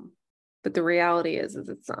 But the reality is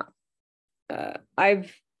it's not. I'm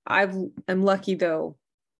lucky though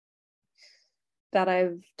that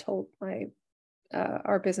I've told my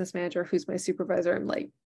our business manager, who's my supervisor, I'm like,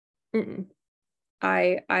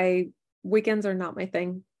 I weekends are not my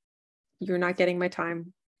thing. You're not getting my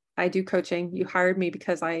time. I do coaching. You hired me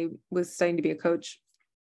because I was studying to be a coach.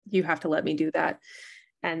 You have to let me do that.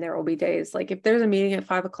 And there will be days like if there's a meeting at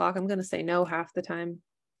 5 o'clock, I'm going to say no half the time,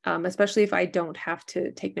 especially if I don't have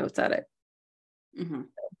to take notes at it.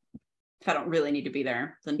 If I don't really need to be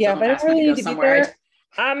there, then don't ask me to go somewhere.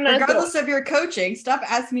 I'm not. Regardless of your coaching, stop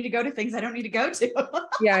asking me to go to things I don't need to go to.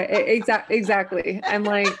 Yeah, exactly. I'm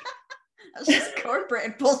like, that's just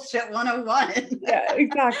corporate bullshit 101. Yeah,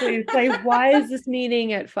 exactly. It's like, why is this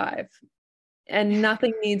meeting at 5? And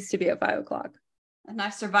nothing needs to be at 5 o'clock. And I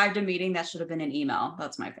survived a meeting that should have been an email.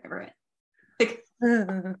 That's my favorite.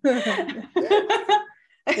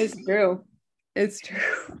 It's true. It's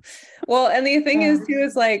true. Well, and the thing is too,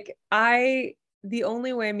 is like, the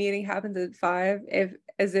only way a meeting happens at 5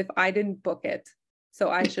 is if I didn't book it. So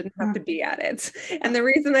I shouldn't have to be at it. And the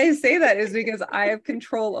reason I say that is because I have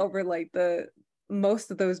control over like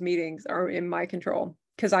most of those meetings are in my control,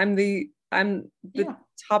 because I'm the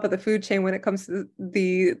top of the food chain when it comes to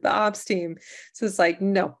the ops team. So it's like,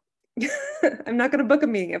 no, I'm not going to book a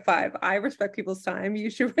meeting at 5. I respect people's time. You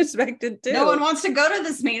should respect it too. No one wants to go to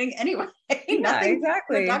this meeting anyway. Nothing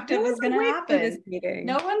exactly productive is going to happen. This meeting.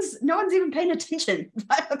 No one's even paying attention.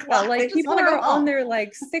 5 o'clock. Well, like people are on their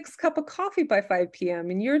like 6 cup of coffee by 5 p.m.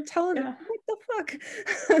 and you're telling them, what the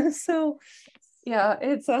fuck? So yeah,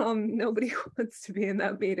 it's nobody wants to be in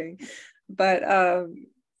that meeting. But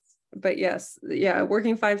yes, yeah,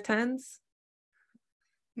 working 5 10s.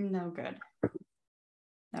 No good.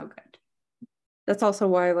 No good. That's also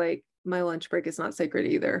why like my lunch break is not sacred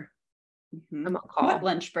either. I'm on call. What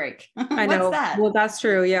lunch break? I know. What's that? Well, that's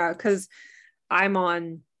true. Yeah. Cause I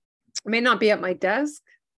may not be at my desk,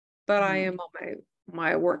 but I am on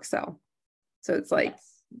my work cell. So it's like,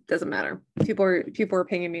 doesn't matter. People are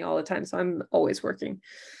pinging me all the time. So I'm always working.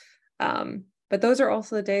 But those are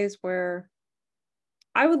also the days where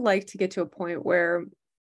I would like to get to a point where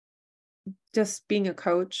just being a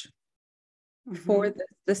coach for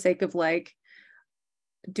the sake of like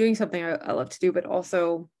doing something I love to do, but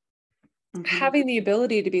also having the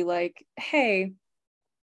ability to be like, hey,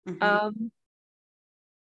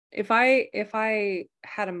 if I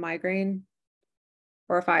had a migraine,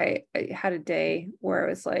 or if I had a day where I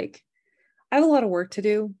was like, I have a lot of work to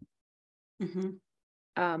do,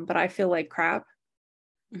 but I feel like crap,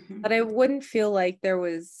 but I wouldn't feel like there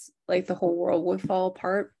was like the whole world would fall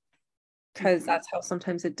apart, because that's how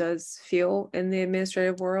sometimes it does feel in the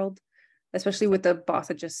administrative world, especially with the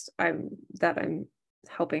boss I'm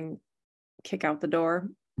helping kick out the door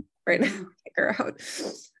right now, kick her out,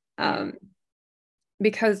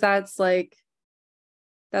 because that's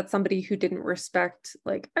somebody who didn't respect,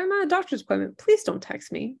 like, I'm at a doctor's appointment, please don't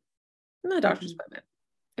text me, I'm at a doctor's appointment,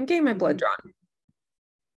 I'm getting my blood drawn,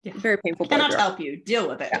 very painful. I cannot help you, deal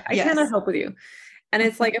with it. I cannot help with you. And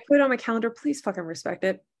it's like, I put it on my calendar, please fucking respect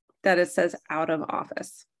it, that it says out of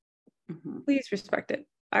office. Please respect it.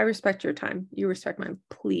 I respect your time, you respect mine,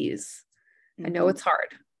 please. I know it's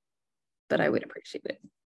hard, but I would appreciate it.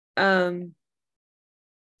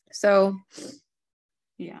 So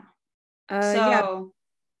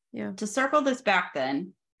to circle this back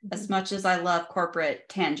then, as much as I love corporate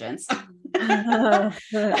tangents,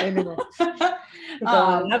 I know.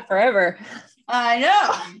 Not forever. I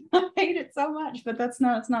know. I hate it so much, but it's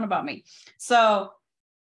not about me. So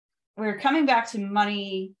we're coming back to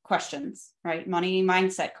money questions, right? Money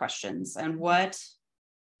mindset questions. And what's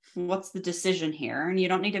the decision here? And you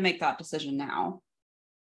don't need to make that decision now,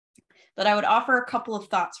 but I would offer a couple of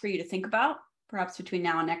thoughts for you to think about, perhaps between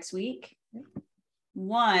now and next week.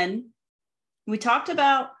 One, we talked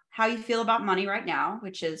about how you feel about money right now,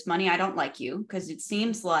 which is, money, I don't like you, because it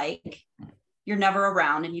seems like you're never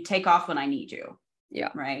around and you take off when I need you. Yeah.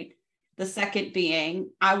 Right. The second being,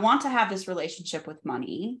 I want to have this relationship with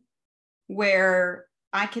money where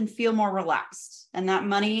I can feel more relaxed, and that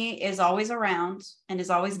money is always around and is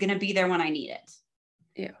always going to be there when I need it.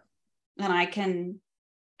 Yeah. And I can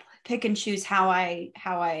pick and choose how I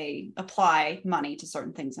apply money to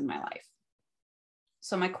certain things in my life.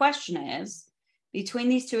 So my question is, between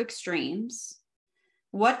these two extremes,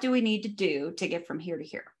 what do we need to do to get from here to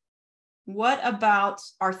here? What about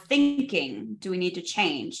our thinking do we need to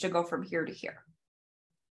change to go from here to here?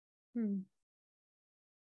 Good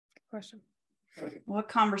question. What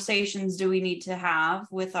conversations do we need to have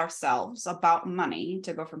with ourselves about money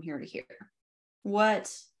to go from here to here?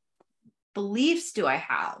 What beliefs do I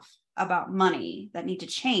have about money that need to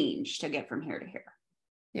change to get from here to here?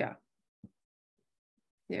 Yeah.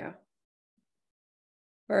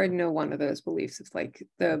 I already know one of those beliefs is like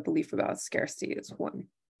the belief about scarcity is one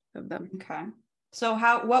of them. Okay. So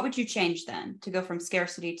what would you change then to go from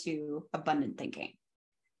scarcity to abundant thinking?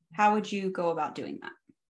 How would you go about doing that?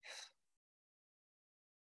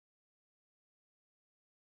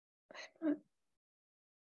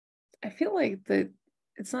 I feel like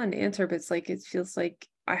it's not an answer, but it's like, it feels like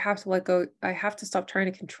I have to let go. I have to stop trying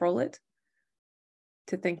to control it,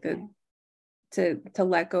 to think that to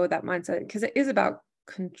let go of that mindset, because it is about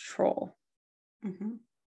control.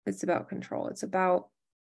 It's about control.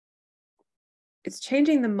 It's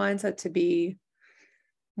changing the mindset to be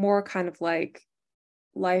more kind of like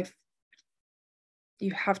life.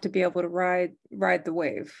 You have to be able to ride the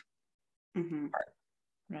wave.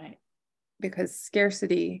 Right. Because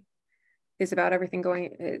scarcity is about everything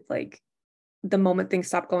going, like the moment things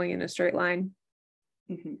stop going in a straight line,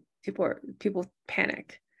 people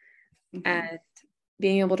panic. And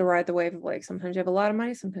being able to ride the wave of like, sometimes you have a lot of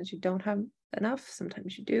money, sometimes you don't have enough,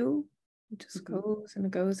 sometimes you do. It just goes and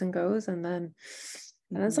it goes and goes, and then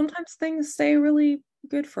sometimes things stay really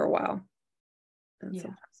good for a while, and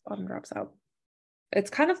sometimes the bottom drops out. It's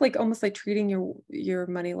kind of like almost like treating your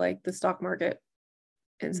money like the stock market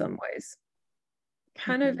in some ways,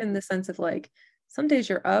 kind of in the sense of like, some days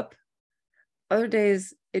you're up, other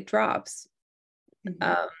days it drops.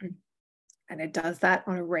 And it does that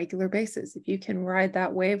on a regular basis. If you can ride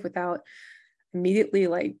that wave without immediately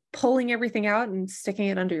like pulling everything out and sticking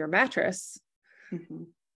it under your mattress,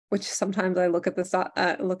 which sometimes I look at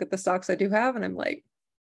the stocks I do have, and I'm like,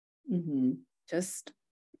 just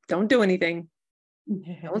don't do anything,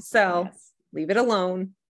 don't sell, leave it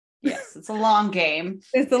alone. Yes, it's a long game.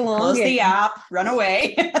 It's a long Close game. the app, run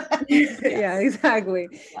away. Yeah, exactly.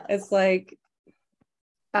 Yes. It's like,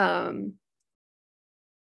 I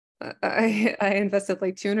invested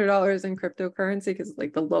like $200 in cryptocurrency because it's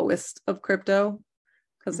like the lowest of crypto,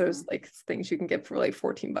 because there's like things you can get for like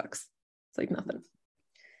 $14. It's like nothing.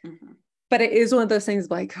 But it is one of those things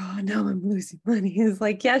like, oh no, I'm losing money. It's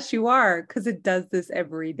like, yes, you are, because it does this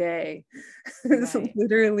every day. Right. It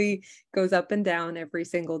literally goes up and down every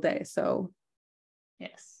single day. So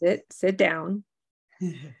yes, sit down.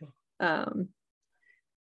 Delete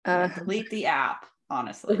the app,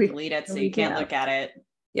 honestly. Delete it so you can't look at it.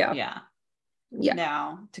 Yeah.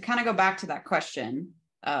 Now, to kind of go back to that question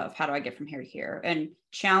of how do I get from here to here, and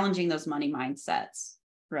challenging those money mindsets,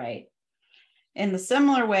 right? In the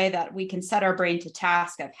similar way that we can set our brain to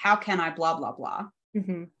task of how can I blah, blah, blah,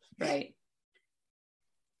 right?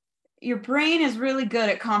 Your brain is really good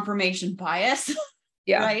at confirmation bias,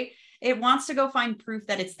 right? It wants to go find proof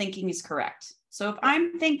that its thinking is correct. So if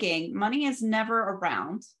I'm thinking money is never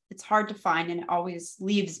around, it's hard to find and it always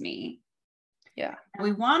leaves me. Yeah.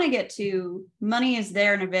 We want to get to money is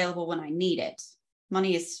there and available when I need it.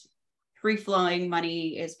 Money is free flowing.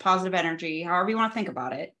 Money is positive energy, however you want to think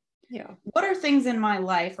about it. Yeah. What are things in my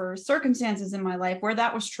life or circumstances in my life where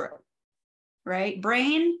that was true? Right?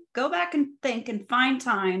 Brain, go back and think and find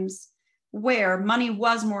times where money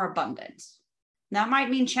was more abundant. That might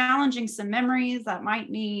mean challenging some memories. That might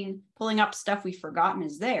mean pulling up stuff we've forgotten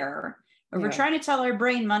is there. If we're trying to tell our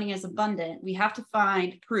brain money is abundant, we have to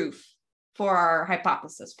find proof for our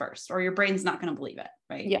hypothesis first, or your brain's not going to believe it,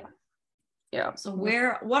 right? Yeah. Yeah. So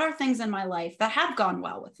what are things in my life that have gone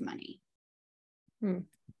well with money?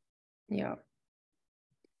 Yeah.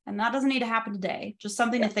 And that doesn't need to happen today, just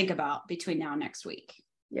something to think about between now and next week.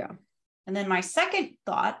 Yeah. And then my second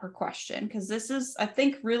thought or question, because this is, I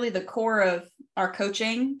think, really the core of our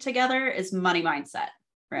coaching together, is money mindset,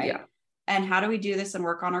 right? Yeah. And how do we do this and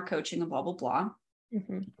work on our coaching and blah, blah, blah.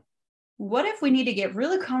 What if we need to get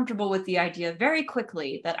really comfortable with the idea very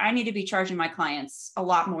quickly that I need to be charging my clients a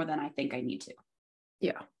lot more than I think I need to?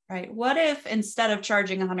 Yeah. Right. What if instead of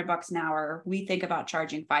charging $100 an hour, we think about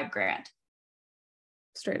charging $5,000?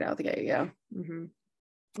 Straight out the gate. Yeah.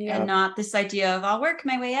 Yeah. And not this idea of I'll work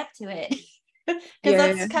my way up to it. Because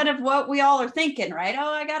that's kind of what we all are thinking, right?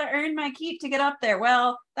 Oh, I got to earn my keep to get up there.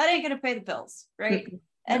 Well, that ain't going to pay the bills, right?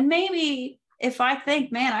 And maybe if I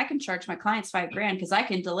think, man, I can charge my clients $5,000 because I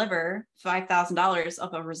can deliver $5,000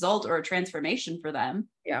 of a result or a transformation for them.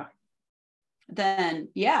 Yeah. Then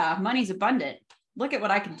money's abundant. Look at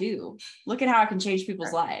what I can do. Look at how I can change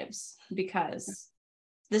people's lives, because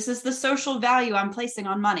this is the social value I'm placing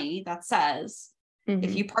on money that says,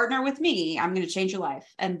 if you partner with me, I'm going to change your life.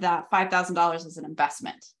 And that $5,000 is an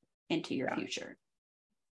investment into your future.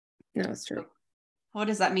 No, it's true. What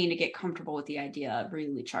does that mean to get comfortable with the idea of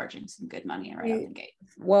really charging some good money right out the gate?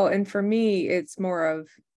 Well, and for me, it's more of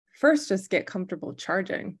first just get comfortable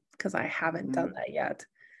charging, because I haven't done that yet.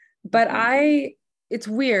 But it's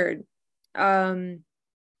weird. I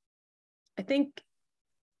think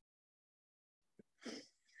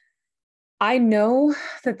I know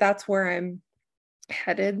that that's where I'm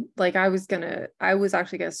headed. Like I was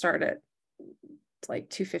actually gonna start at like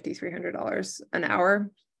 $250, $300 an hour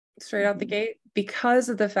straight out the gate, because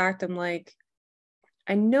of the fact I'm like,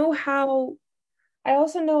 I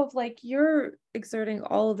also know of like, you're exerting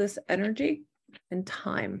all of this energy and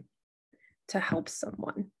time to help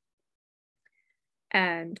someone.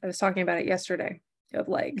 And I was talking about it yesterday of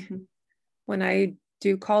like, when I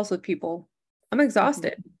do calls with people, I'm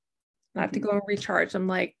exhausted. I have to go and recharge. I'm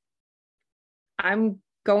like, I'm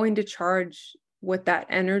going to charge what that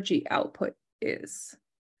energy output is,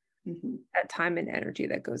 that time and energy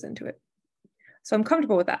that goes into it. So I'm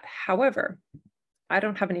comfortable with that. However, I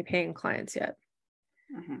don't have any paying clients yet.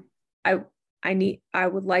 I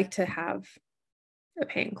would like to have a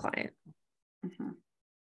paying client.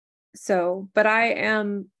 So, but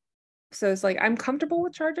it's like, I'm comfortable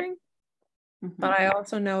with charging, but I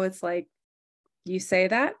also know it's like, you say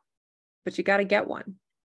that, but you got to get one.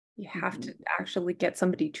 You have to actually get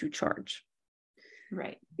somebody to charge.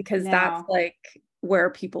 Right. Because that's like where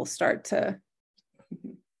people start to.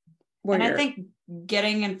 And I think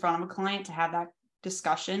getting in front of a client to have that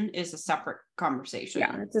discussion is a separate conversation.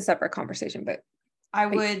 Yeah, it's a separate conversation, but I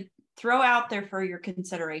would throw out there for your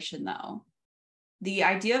consideration, though, the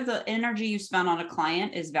idea of the energy you spend on a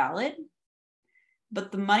client is valid,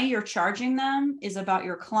 but the money you're charging them is about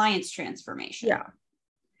your client's transformation. Yeah.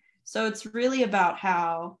 So it's really about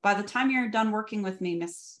how, by the time you're done working with me,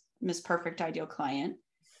 Miss Perfect Ideal Client,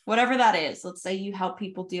 whatever that is, let's say you help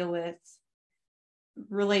people deal with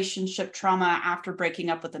relationship trauma after breaking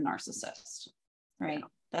up with a narcissist, right? Yeah.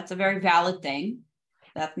 That's a very valid thing.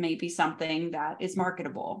 That may be something that is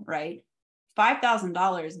marketable, right?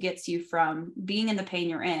 $5,000 gets you from being in the pain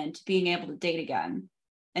you're in to being able to date again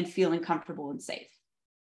and feeling comfortable and safe,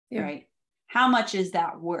 right? How much is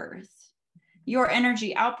that worth? Your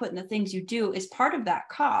energy output and the things you do is part of that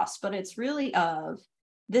cost, but it's really of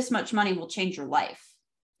this much money will change your life.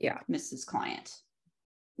 Yeah. Mrs. Client.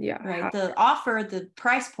 Yeah. Right. The offer, the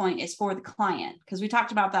price point is for the client. Because we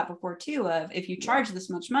talked about that before too, of if you charge this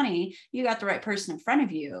much money, you got the right person in front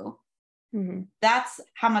of you. Mm-hmm. That's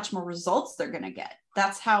how much more results they're going to get.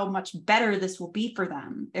 That's how much better this will be for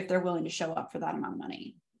them if they're willing to show up for that amount of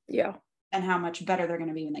money. Yeah. And how much better they're going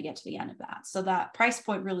to be when they get to the end of that. So that price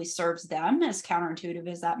point really serves them, as counterintuitive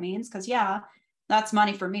as that means. Because that's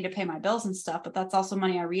money for me to pay my bills and stuff, but that's also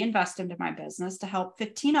money I reinvest into my business to help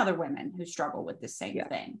 15 other women who struggle with the same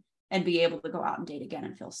thing and be able to go out and date again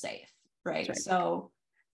and feel safe. Right. So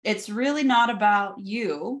it's really not about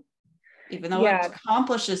you, even though it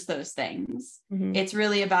accomplishes those things. Mm-hmm. It's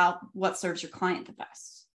really about what serves your client the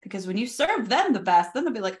best. Because when you serve them the best, then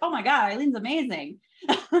they'll be like, oh my God, Eileen's amazing.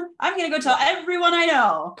 I'm going to go tell everyone I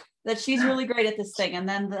know that she's really great at this thing. And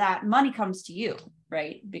then that money comes to you,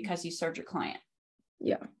 right? Because you served your client.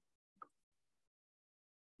 Yeah.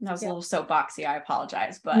 That was a little soapboxy. I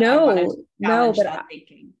apologize, but but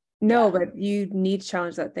thinking. But you need to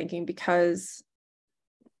challenge that thinking, because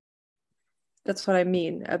that's what I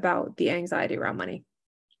mean about the anxiety around money.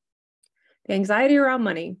 The anxiety around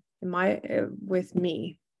money with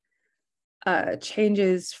me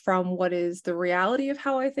changes from what is the reality of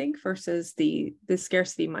how I think versus the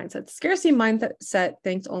scarcity mindset. The scarcity mindset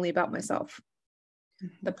thinks only about myself.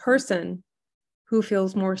 Mm-hmm. The person who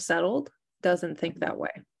feels more settled doesn't think that way.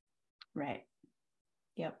 Right.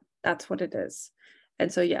 Yep. That's what it is.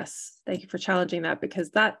 And so, yes, thank you for challenging that, because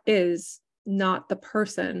that is not the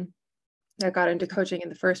person that got into coaching in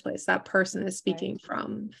the first place. That person is speaking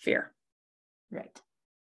from fear. Right.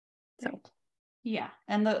 So, yeah.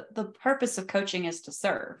 And the purpose of coaching is to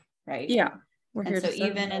serve, right? Yeah. We're here to serve.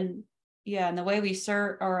 Even in the way we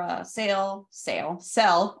serve or sell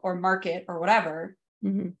or market or whatever,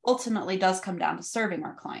 mm-hmm. ultimately does come down to serving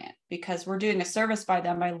our client, because we're doing a service by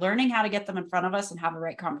them by learning how to get them in front of us and have the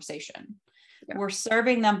right conversation. Yeah. We're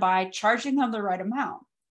serving them by charging them the right amount.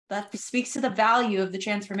 That speaks to the value of the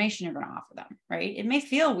transformation you're going to offer them, right? It may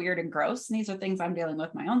feel weird and gross, and these are things I'm dealing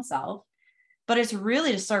with my own self, but it's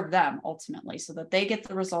really to serve them ultimately so that they get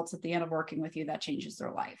the results at the end of working with you that changes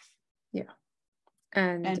their life. Yeah.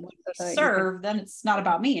 And when we serve, then it's not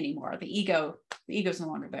about me anymore. The ego's no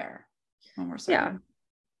longer there when we're serving. Yeah.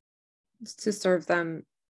 It's to serve them,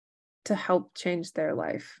 to help change their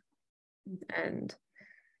life. And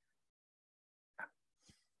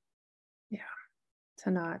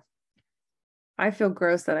I feel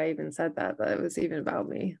gross that I even said that it was even about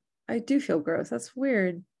me. I do feel gross. That's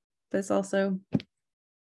weird. But it's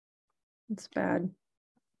bad.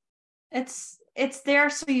 It's there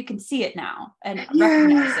so you can see it now and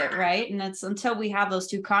recognize it, right? And it's until we have those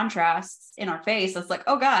two contrasts in our face, it's like,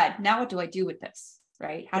 oh God, now what do I do with this?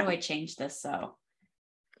 Right? How do I change this? So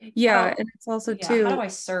and it's also too, how do I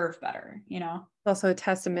serve better? It's also a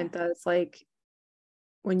testament that it's like,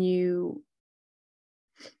 when you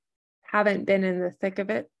haven't been in the thick of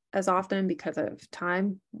it as often because of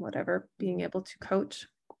time, whatever, being able to coach,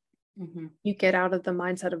 mm-hmm. you get out of the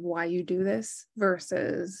mindset of why you do this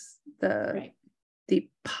versus the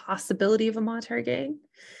possibility of a monetary gain.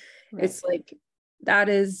 Right. It's like, that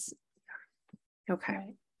is okay.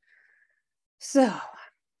 Right. So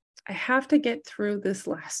I have to get through this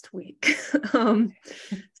last week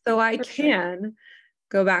so I can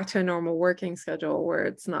go back to a normal working schedule where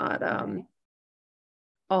it's not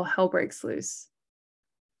all hell breaks loose.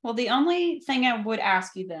 Well, the only thing I would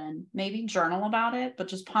ask you then, maybe journal about it, but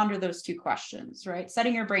just ponder those two questions, right?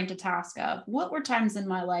 Setting your brain to task of what were times in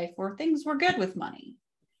my life where things were good with money,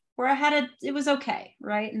 where it was okay,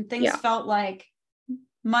 right? And things felt like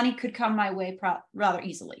money could come my way rather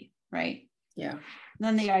easily, right? Yeah. And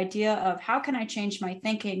then the idea of how can I change my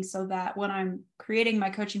thinking so that when I'm creating my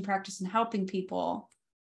coaching practice and helping people,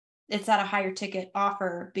 it's at a higher ticket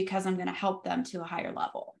offer because I'm going to help them to a higher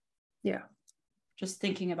level. Yeah. Just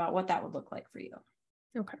thinking about what that would look like for you.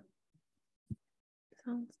 Okay.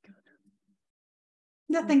 Sounds good.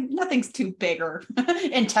 Nothing's too big or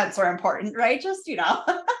intense or important, right? Just, just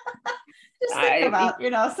think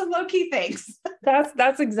about, some low key things.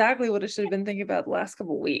 That's exactly what I should have been thinking about the last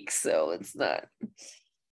couple of weeks. So it's not.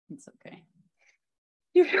 It's okay.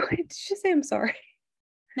 Did you say I'm sorry?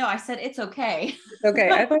 No, I said it's okay.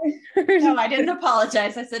 Okay. No, I didn't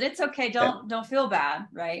apologize. I said it's okay. Don't feel bad,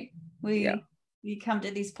 right? We come to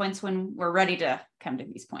these points when we're ready to come to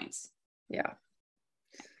these points. Yeah.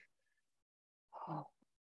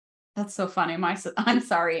 That's so funny. I'm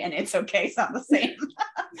sorry, and it's okay. It's not the same.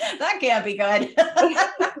 That can't be good.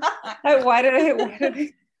 Why did I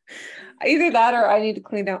either that or I need to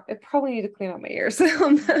clean out. I probably need to clean out my ears.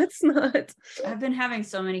 That's not. I've been having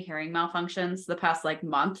so many hearing malfunctions the past like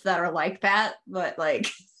month that are like that, but like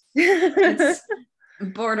it's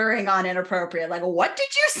bordering on inappropriate. Like, what did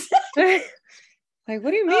you say? Like,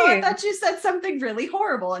 what do you mean? Oh, I thought you said something really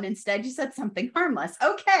horrible, and instead you said something harmless.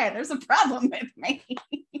 Okay, there's a problem with me.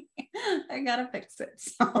 I gotta fix it.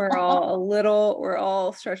 So. We're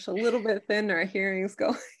all stretched a little bit thin. Our hearing's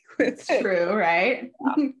going with it. True, right?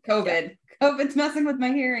 Yeah. COVID's messing with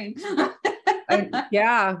my hearing.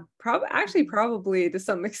 Yeah, probably to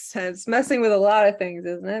some extent. It's messing with a lot of things,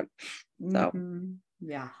 isn't it? So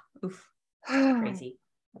yeah. Oof. Crazy.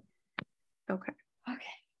 Okay.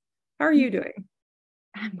 How are you doing?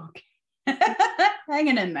 I'm okay.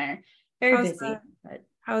 Hanging in there. Very busy. But...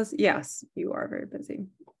 yes, you are very busy.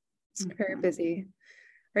 It's very busy.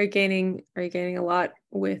 Are you gaining a lot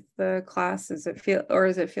with the class? Does it feel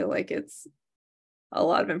like it's a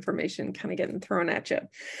lot of information kind of getting thrown at you?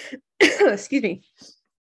 Excuse me.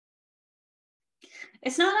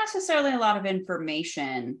 It's not necessarily a lot of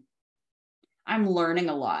information. I'm learning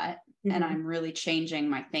a lot and I'm really changing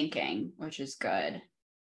my thinking, which is good.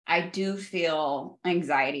 I do feel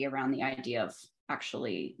anxiety around the idea of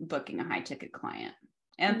actually booking a high ticket client.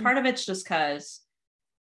 And part of it's just because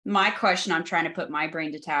my question I'm trying to put my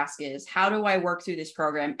brain to task is, how do I work through this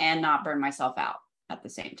program and not burn myself out at the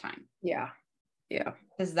same time? Yeah.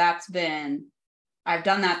 Because I've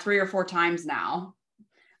done that 3 or 4 times now,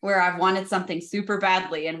 where I've wanted something super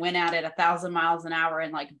badly and went at it 1,000 miles an hour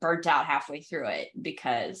and like burnt out halfway through it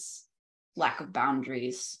because lack of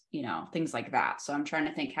boundaries, things like that. So I'm trying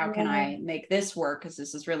to think, how can I make this work? Because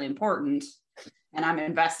this is really important and I'm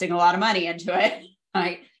investing a lot of money into it.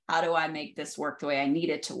 Right? How do I make this work the way I need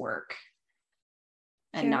it to work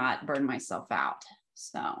and not burn myself out?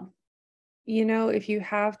 So, if you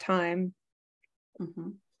have time,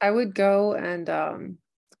 I would go and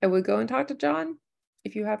talk to John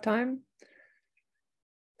if you have time,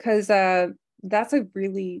 because that's a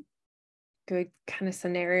really good kind of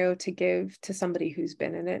scenario to give to somebody who's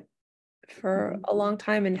been in it for a long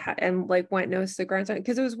time and like went nose to the grindstone.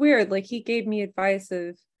 Because it was weird, like he gave me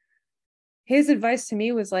his advice to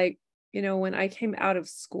me was like, when I came out of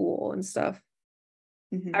school and stuff,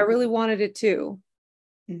 I really wanted it too,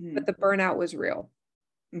 but the burnout was real.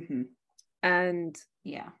 And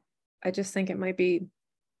I just think it might be,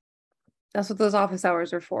 that's what those office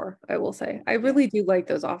hours are for. I will say, I really do like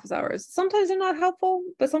those office hours. Sometimes they're not helpful,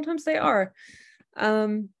 but sometimes they are.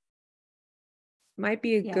 Might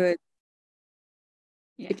be a good,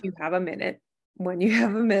 if you have a minute, when you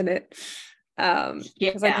have a minute.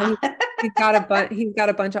 Because I know he's got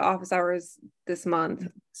a bunch of office hours this month.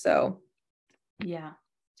 So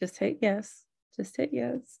just hit yes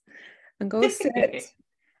and go sit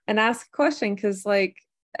and ask a question, because like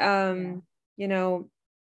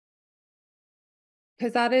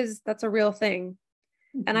because that's a real thing.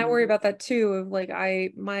 And I worry about that too, of like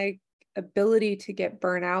my ability to get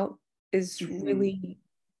burnout is really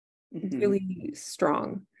really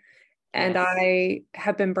strong. And I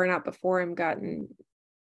have been burnt out before and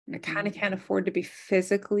I kind of can't afford to be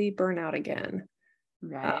physically burnt out again.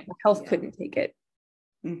 Right. My health couldn't take it.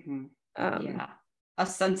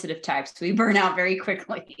 Us sensitive types, we burn out very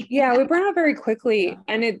quickly. We burn out very quickly.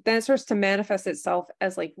 And it then starts to manifest itself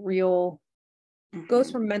as like real,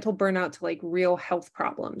 goes from mental burnout to like real health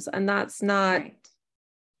problems. And that's not,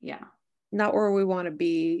 not where we want to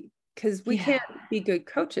be, because we can't be good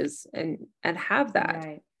coaches and have that.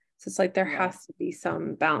 Right. So it's like there has to be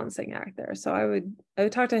some balancing act there. So I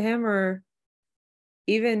would talk to him, or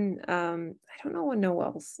even I don't know what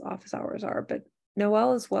Noelle's office hours are, but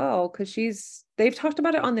Noelle as well, because they've talked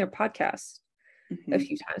about it on their podcast a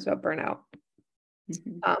few times about burnout.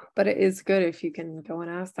 But it is good if you can go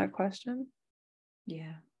and ask that question.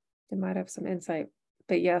 They might have some insight.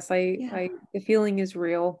 But yes, the feeling is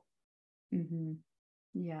real.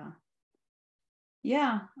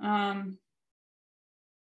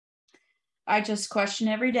 I just question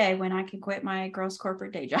every day when I can quit my gross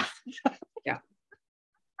corporate day job.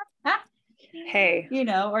 Hey,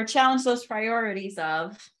 or challenge those priorities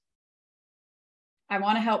of, I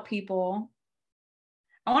want to help people.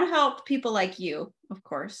 I want to help people like you, of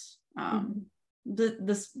course.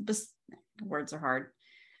 Words are hard.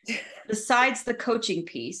 Besides the coaching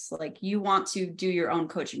piece, like you want to do your own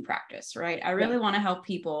coaching practice, right? I really want to help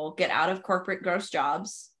people get out of corporate gross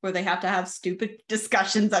jobs where they have to have stupid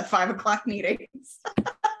discussions at 5 o'clock meetings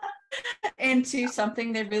into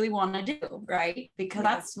something they really want to do, right? Because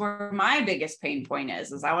that's where my biggest pain point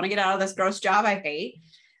is I want to get out of this gross job I hate,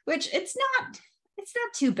 which it's not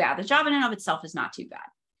too bad. The job in and of itself is not too bad,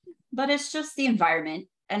 but it's just the environment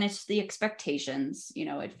and it's the expectations. You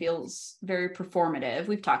know, it feels very performative.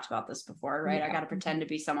 We've talked about this before, right? I got to pretend to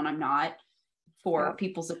be someone I'm not for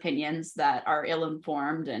people's opinions that are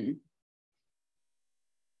ill-informed and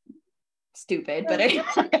stupid, but anyway.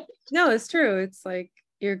 No, it's true. It's like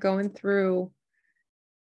you're going through.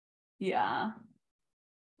 Yeah.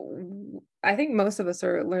 I think most of us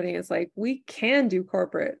are learning is like, we can do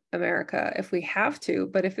corporate America if we have to,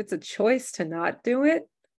 but if it's a choice to not do it,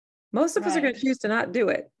 most of us are going to choose to not do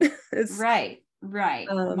it. Right.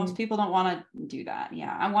 Most people don't want to do that.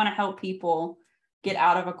 Yeah. I want to help people get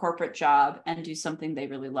out of a corporate job and do something they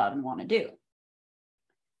really love and want to do.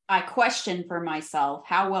 I question for myself,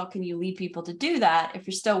 how well can you lead people to do that if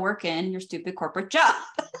you're still working your stupid corporate job?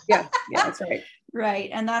 Yeah, that's right. Right.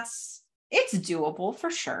 And it's doable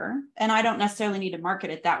for sure. And I don't necessarily need to market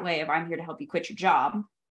it that way if I'm here to help you quit your job.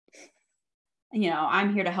 You know,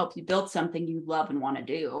 I'm here to help you build something you love and want to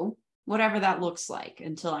do, whatever that looks like,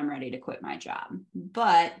 until I'm ready to quit my job.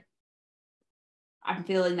 But I'm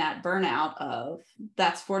feeling that burnout of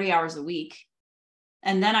that's 40 hours a week.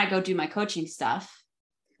 And then I go do my coaching stuff.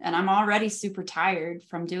 And I'm already super tired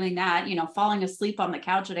from doing that. You know, falling asleep on the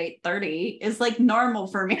couch at 8:30 is like normal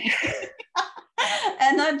for me.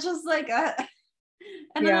 And I'm just like,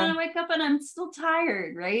 and then I wake up and I'm still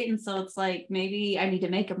tired, right? And so it's like, maybe I need to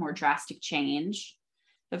make a more drastic change.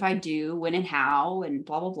 If I do, when and how, and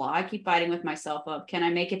blah, blah, blah. I keep fighting with myself of, can I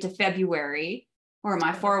make it to February where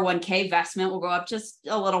my 401k investment will go up just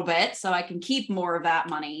a little bit so I can keep more of that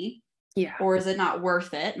money? Yeah. Or is it not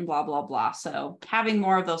worth it? And blah, blah, blah. So having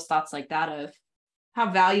more of those thoughts like that of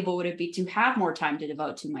how valuable would it be to have more time to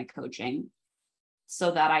devote to my coaching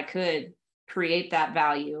so that I could create that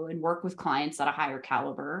value and work with clients at a higher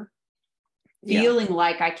caliber, feeling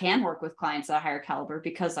like I can work with clients at a higher caliber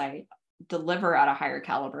because I deliver at a higher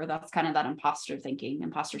caliber. That's kind of that imposter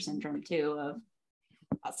syndrome too, of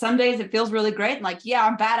some days it feels really great and like, yeah,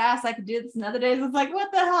 I'm badass, I could do this. And other days it's like,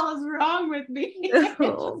 what the hell is wrong with me? It just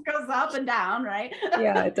goes up and down, right?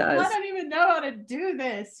 Yeah, it does. I don't even know how to do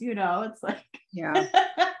this, you know. It's like,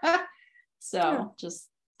 so just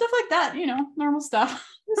stuff like that, you know, normal stuff.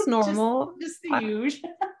 It's normal. just the usual.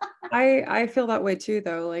 I feel that way too,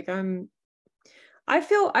 though. Like I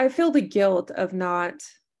feel the guilt of not,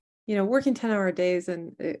 you know, working 10-hour days.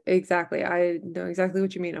 And exactly, I know exactly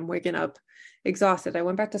what you mean. I'm waking up exhausted. I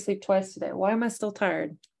went back to sleep twice today. Why am I still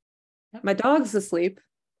tired? My dog's asleep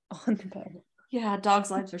on the bed. Yeah,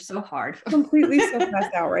 dogs' lives are so hard. Completely so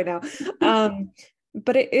passed out right now.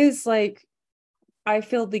 But it is like, I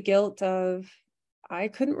feel the guilt of, I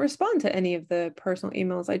couldn't respond to any of the personal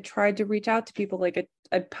emails. I tried to reach out to people. Like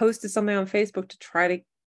I posted something on Facebook to try to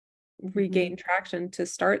regain traction to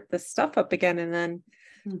start the stuff up again. And then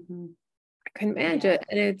I couldn't manage it.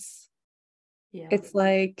 And it's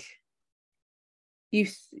like,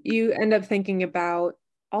 you end up thinking about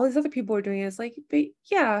all these other people are doing it. It's like,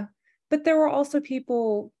 but there were also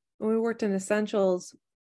people when we worked in Essentials.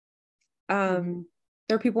 There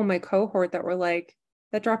were people in my cohort that were like,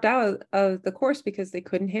 that dropped out of the course because they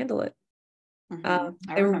couldn't handle it.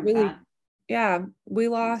 They were really, we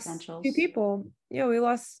lost Essentials. 2 people. Yeah,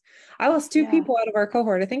 I lost 2 people out of our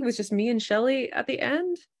cohort. I think it was just me and Shelly at the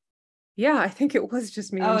end. Yeah, I think it was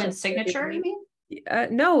just me. Oh, in Signature, you mean?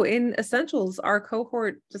 No, in Essentials, our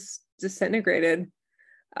cohort just disintegrated.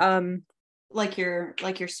 Like your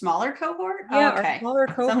smaller cohort? Yeah, okay. Our smaller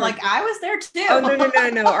cohort. So I'm like, I was there too. Oh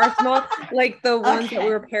no. Our small, like the ones that we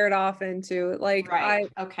were paired off into, like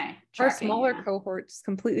our smaller cohort just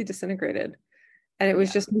completely disintegrated. And it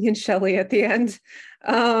was just me and Shelly at the end.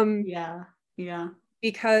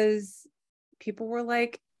 Because people were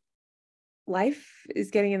like, life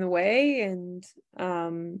is getting in the way, and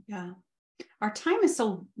our time is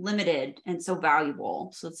so limited and so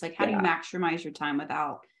valuable. So it's like, how do you maximize your time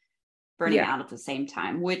without burning out at the same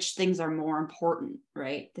time? Which things are more important,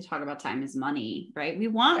 right? They talk about time is money, right? We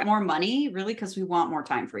want more money really because we want more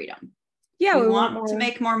time freedom. Yeah, we want to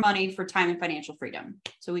make more money for time and financial freedom.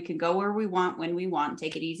 So we can go where we want, when we want,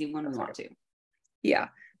 take it easy when we want to. Yeah,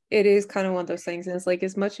 it is kind of one of those things. And it's like,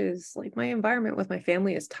 as much as like my environment with my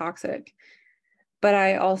family is toxic, but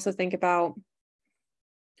I also think about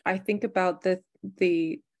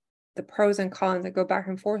the pros and cons that go back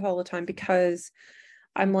and forth all the time, because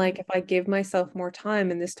I'm like, if I give myself more time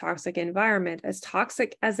in this toxic environment, as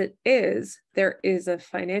toxic as it is, there is a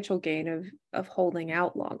financial gain of holding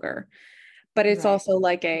out longer. But it's also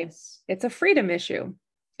like it's a freedom issue.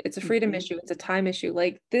 It's a freedom issue. It's a time issue.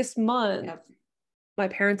 Like this month, my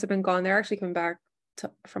parents have been gone. They're actually coming back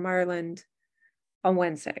from Ireland on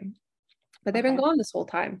Wednesday, but they've been gone this whole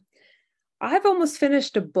time. I've almost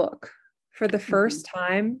finished a book for the first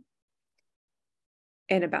time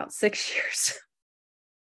in about 6 years.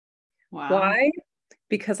 Wow. Why?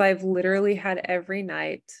 Because I've literally had every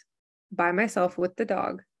night by myself with the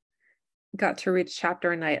dog, got to read a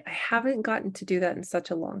chapter a night. I haven't gotten to do that in such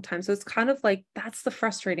a long time. So it's kind of like, that's the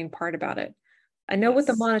frustrating part about it. I know what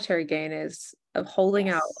the monetary gain is of holding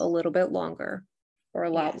out a little bit longer or a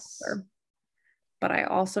lot longer. But I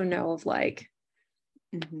also know of like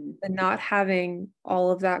the not having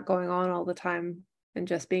all of that going on all the time and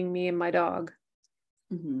just being me and my dog.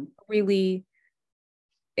 Really,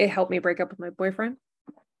 it helped me break up with my boyfriend.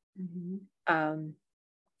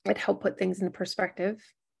 It helped put things into perspective.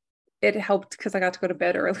 It helped because I got to go to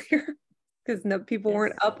bed earlier because no people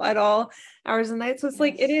weren't up at all hours of the night. So it's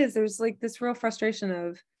like, there's like this real frustration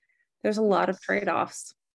of there's a lot of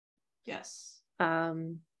trade-offs.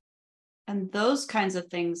 And those kinds of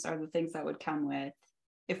things are the things that would come with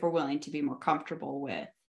if we're willing to be more comfortable with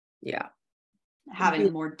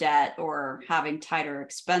having more debt or having tighter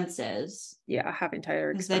expenses. Having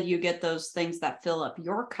tighter expenses. Then you get those things that fill up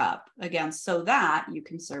your cup again so that you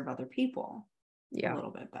can serve other people a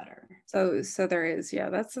little bit better. So there is,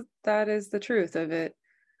 that is the truth of it.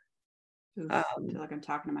 I feel like I'm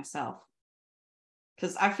talking to myself.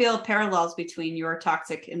 Because I feel parallels between your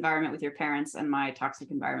toxic environment with your parents and my toxic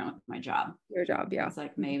environment with my job. Your job, It's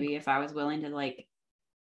like maybe if I was willing to like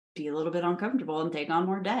be a little bit uncomfortable and take on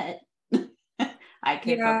more debt, I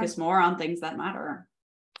could focus more on things that matter.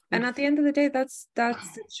 And at the end of the day, that's the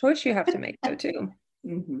choice you have to make though too.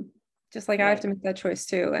 Just like I have to make that choice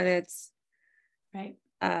too. And it's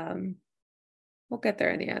we'll get there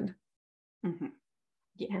in the end.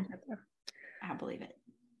 Yeah, I believe it.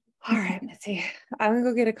 All right, Missy. I'm gonna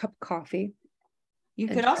go get a cup of coffee. You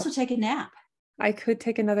could also take a nap. I could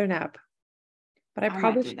take another nap, but I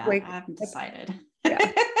probably should wake. I haven't decided.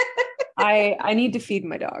 I need to feed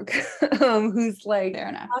my dog, who's like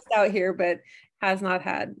passed out here, but has not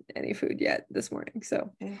had any food yet this morning.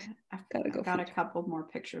 So I've got a couple more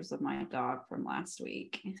pictures of my dog from last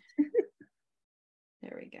week.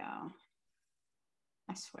 There we go.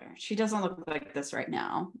 I swear she doesn't look like this right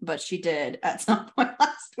now, but she did at some point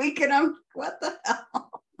last week, and I'm what the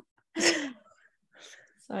hell?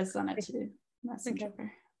 So I sent it to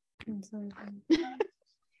Messenger.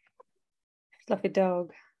 Fluffy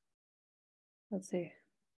dog. Let's see.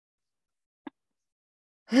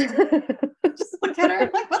 Just look at her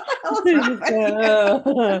like, what the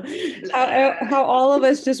hell is wrong? How all of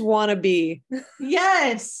us just want to be.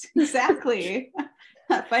 Yes, exactly.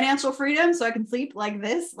 Financial freedom, so I can sleep like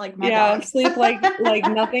this, like my dog. Sleep like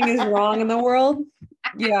nothing is wrong in the world.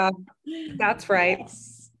 Yeah, that's right.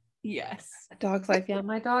 Yes. Dog's life. Yeah,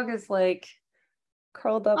 my dog is like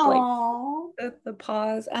curled up like the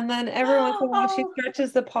paws, and then every once in a while she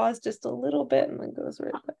stretches the paws just a little bit and then goes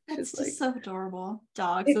right back. It's just so adorable.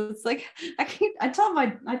 Dogs. So it's like I tell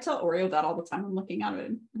Oreo that all the time. I'm looking at it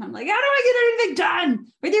and I'm like, how do I get anything done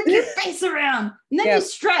with your cute face around? And then you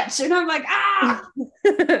stretch and I'm like,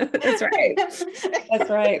 That's right. That's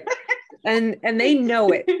right. And they know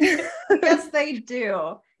it. Yes, they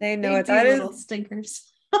do. They know it. That little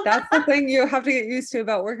stinkers. That's the thing you have to get used to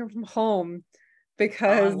about working from home.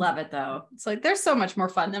 Because I love it though. It's like they're so much more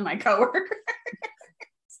fun than my coworkers.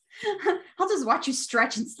 I'll just watch you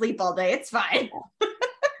stretch and sleep all day. It's fine.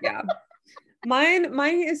 Yeah. Mine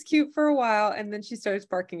is cute for a while and then she starts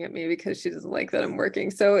barking at me because she doesn't like that I'm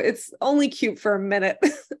working. So it's only cute for a minute.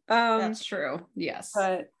 That's true. Yes.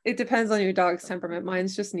 But it depends on your dog's temperament.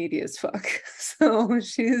 Mine's just needy as fuck. So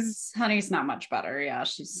Honey's not much better. Yeah,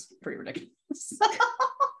 she's pretty ridiculous.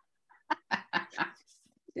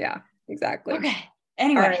 Yeah. Exactly. Okay.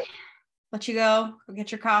 Anyway, let you go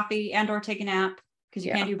get your coffee and or take a nap because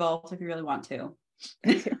you can't do both if you really want to.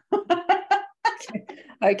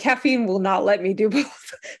 Caffeine will not let me do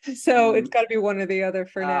both. So it's got to be one or the other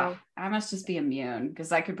for now. I must just be immune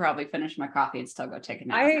because I could probably finish my coffee and still go take a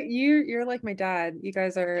nap. You're like my dad. You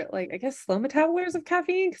guys are like, I guess, slow metabolers of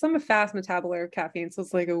caffeine because I'm a fast metaboler of caffeine. So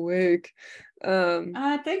it's like awake.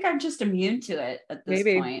 I think I'm just immune to it at this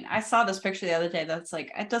point. I saw this picture the other day that's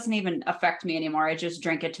like, it doesn't even affect me anymore. I just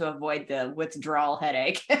drink it to avoid the withdrawal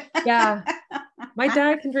headache. Yeah. My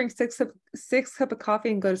dad can drink six cup of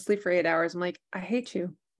coffee and go to sleep for 8 hours. I'm like, I hate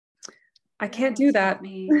you. I can't do that.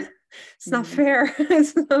 It's not fair.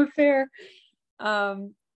 It's not fair. I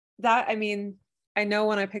know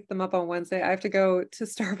when I pick them up on Wednesday, I have to go to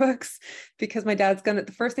Starbucks because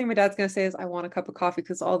the first thing my dad's gonna say is I want a cup of coffee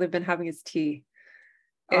because all they've been having is tea.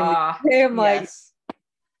 And today I'm yes.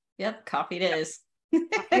 Yep, coffee it is.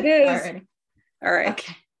 It is. All right.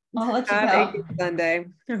 Okay. I'll let you Have go. a good Sunday.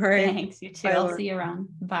 All right. Thanks. You too. I'll see you around.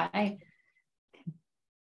 Bye.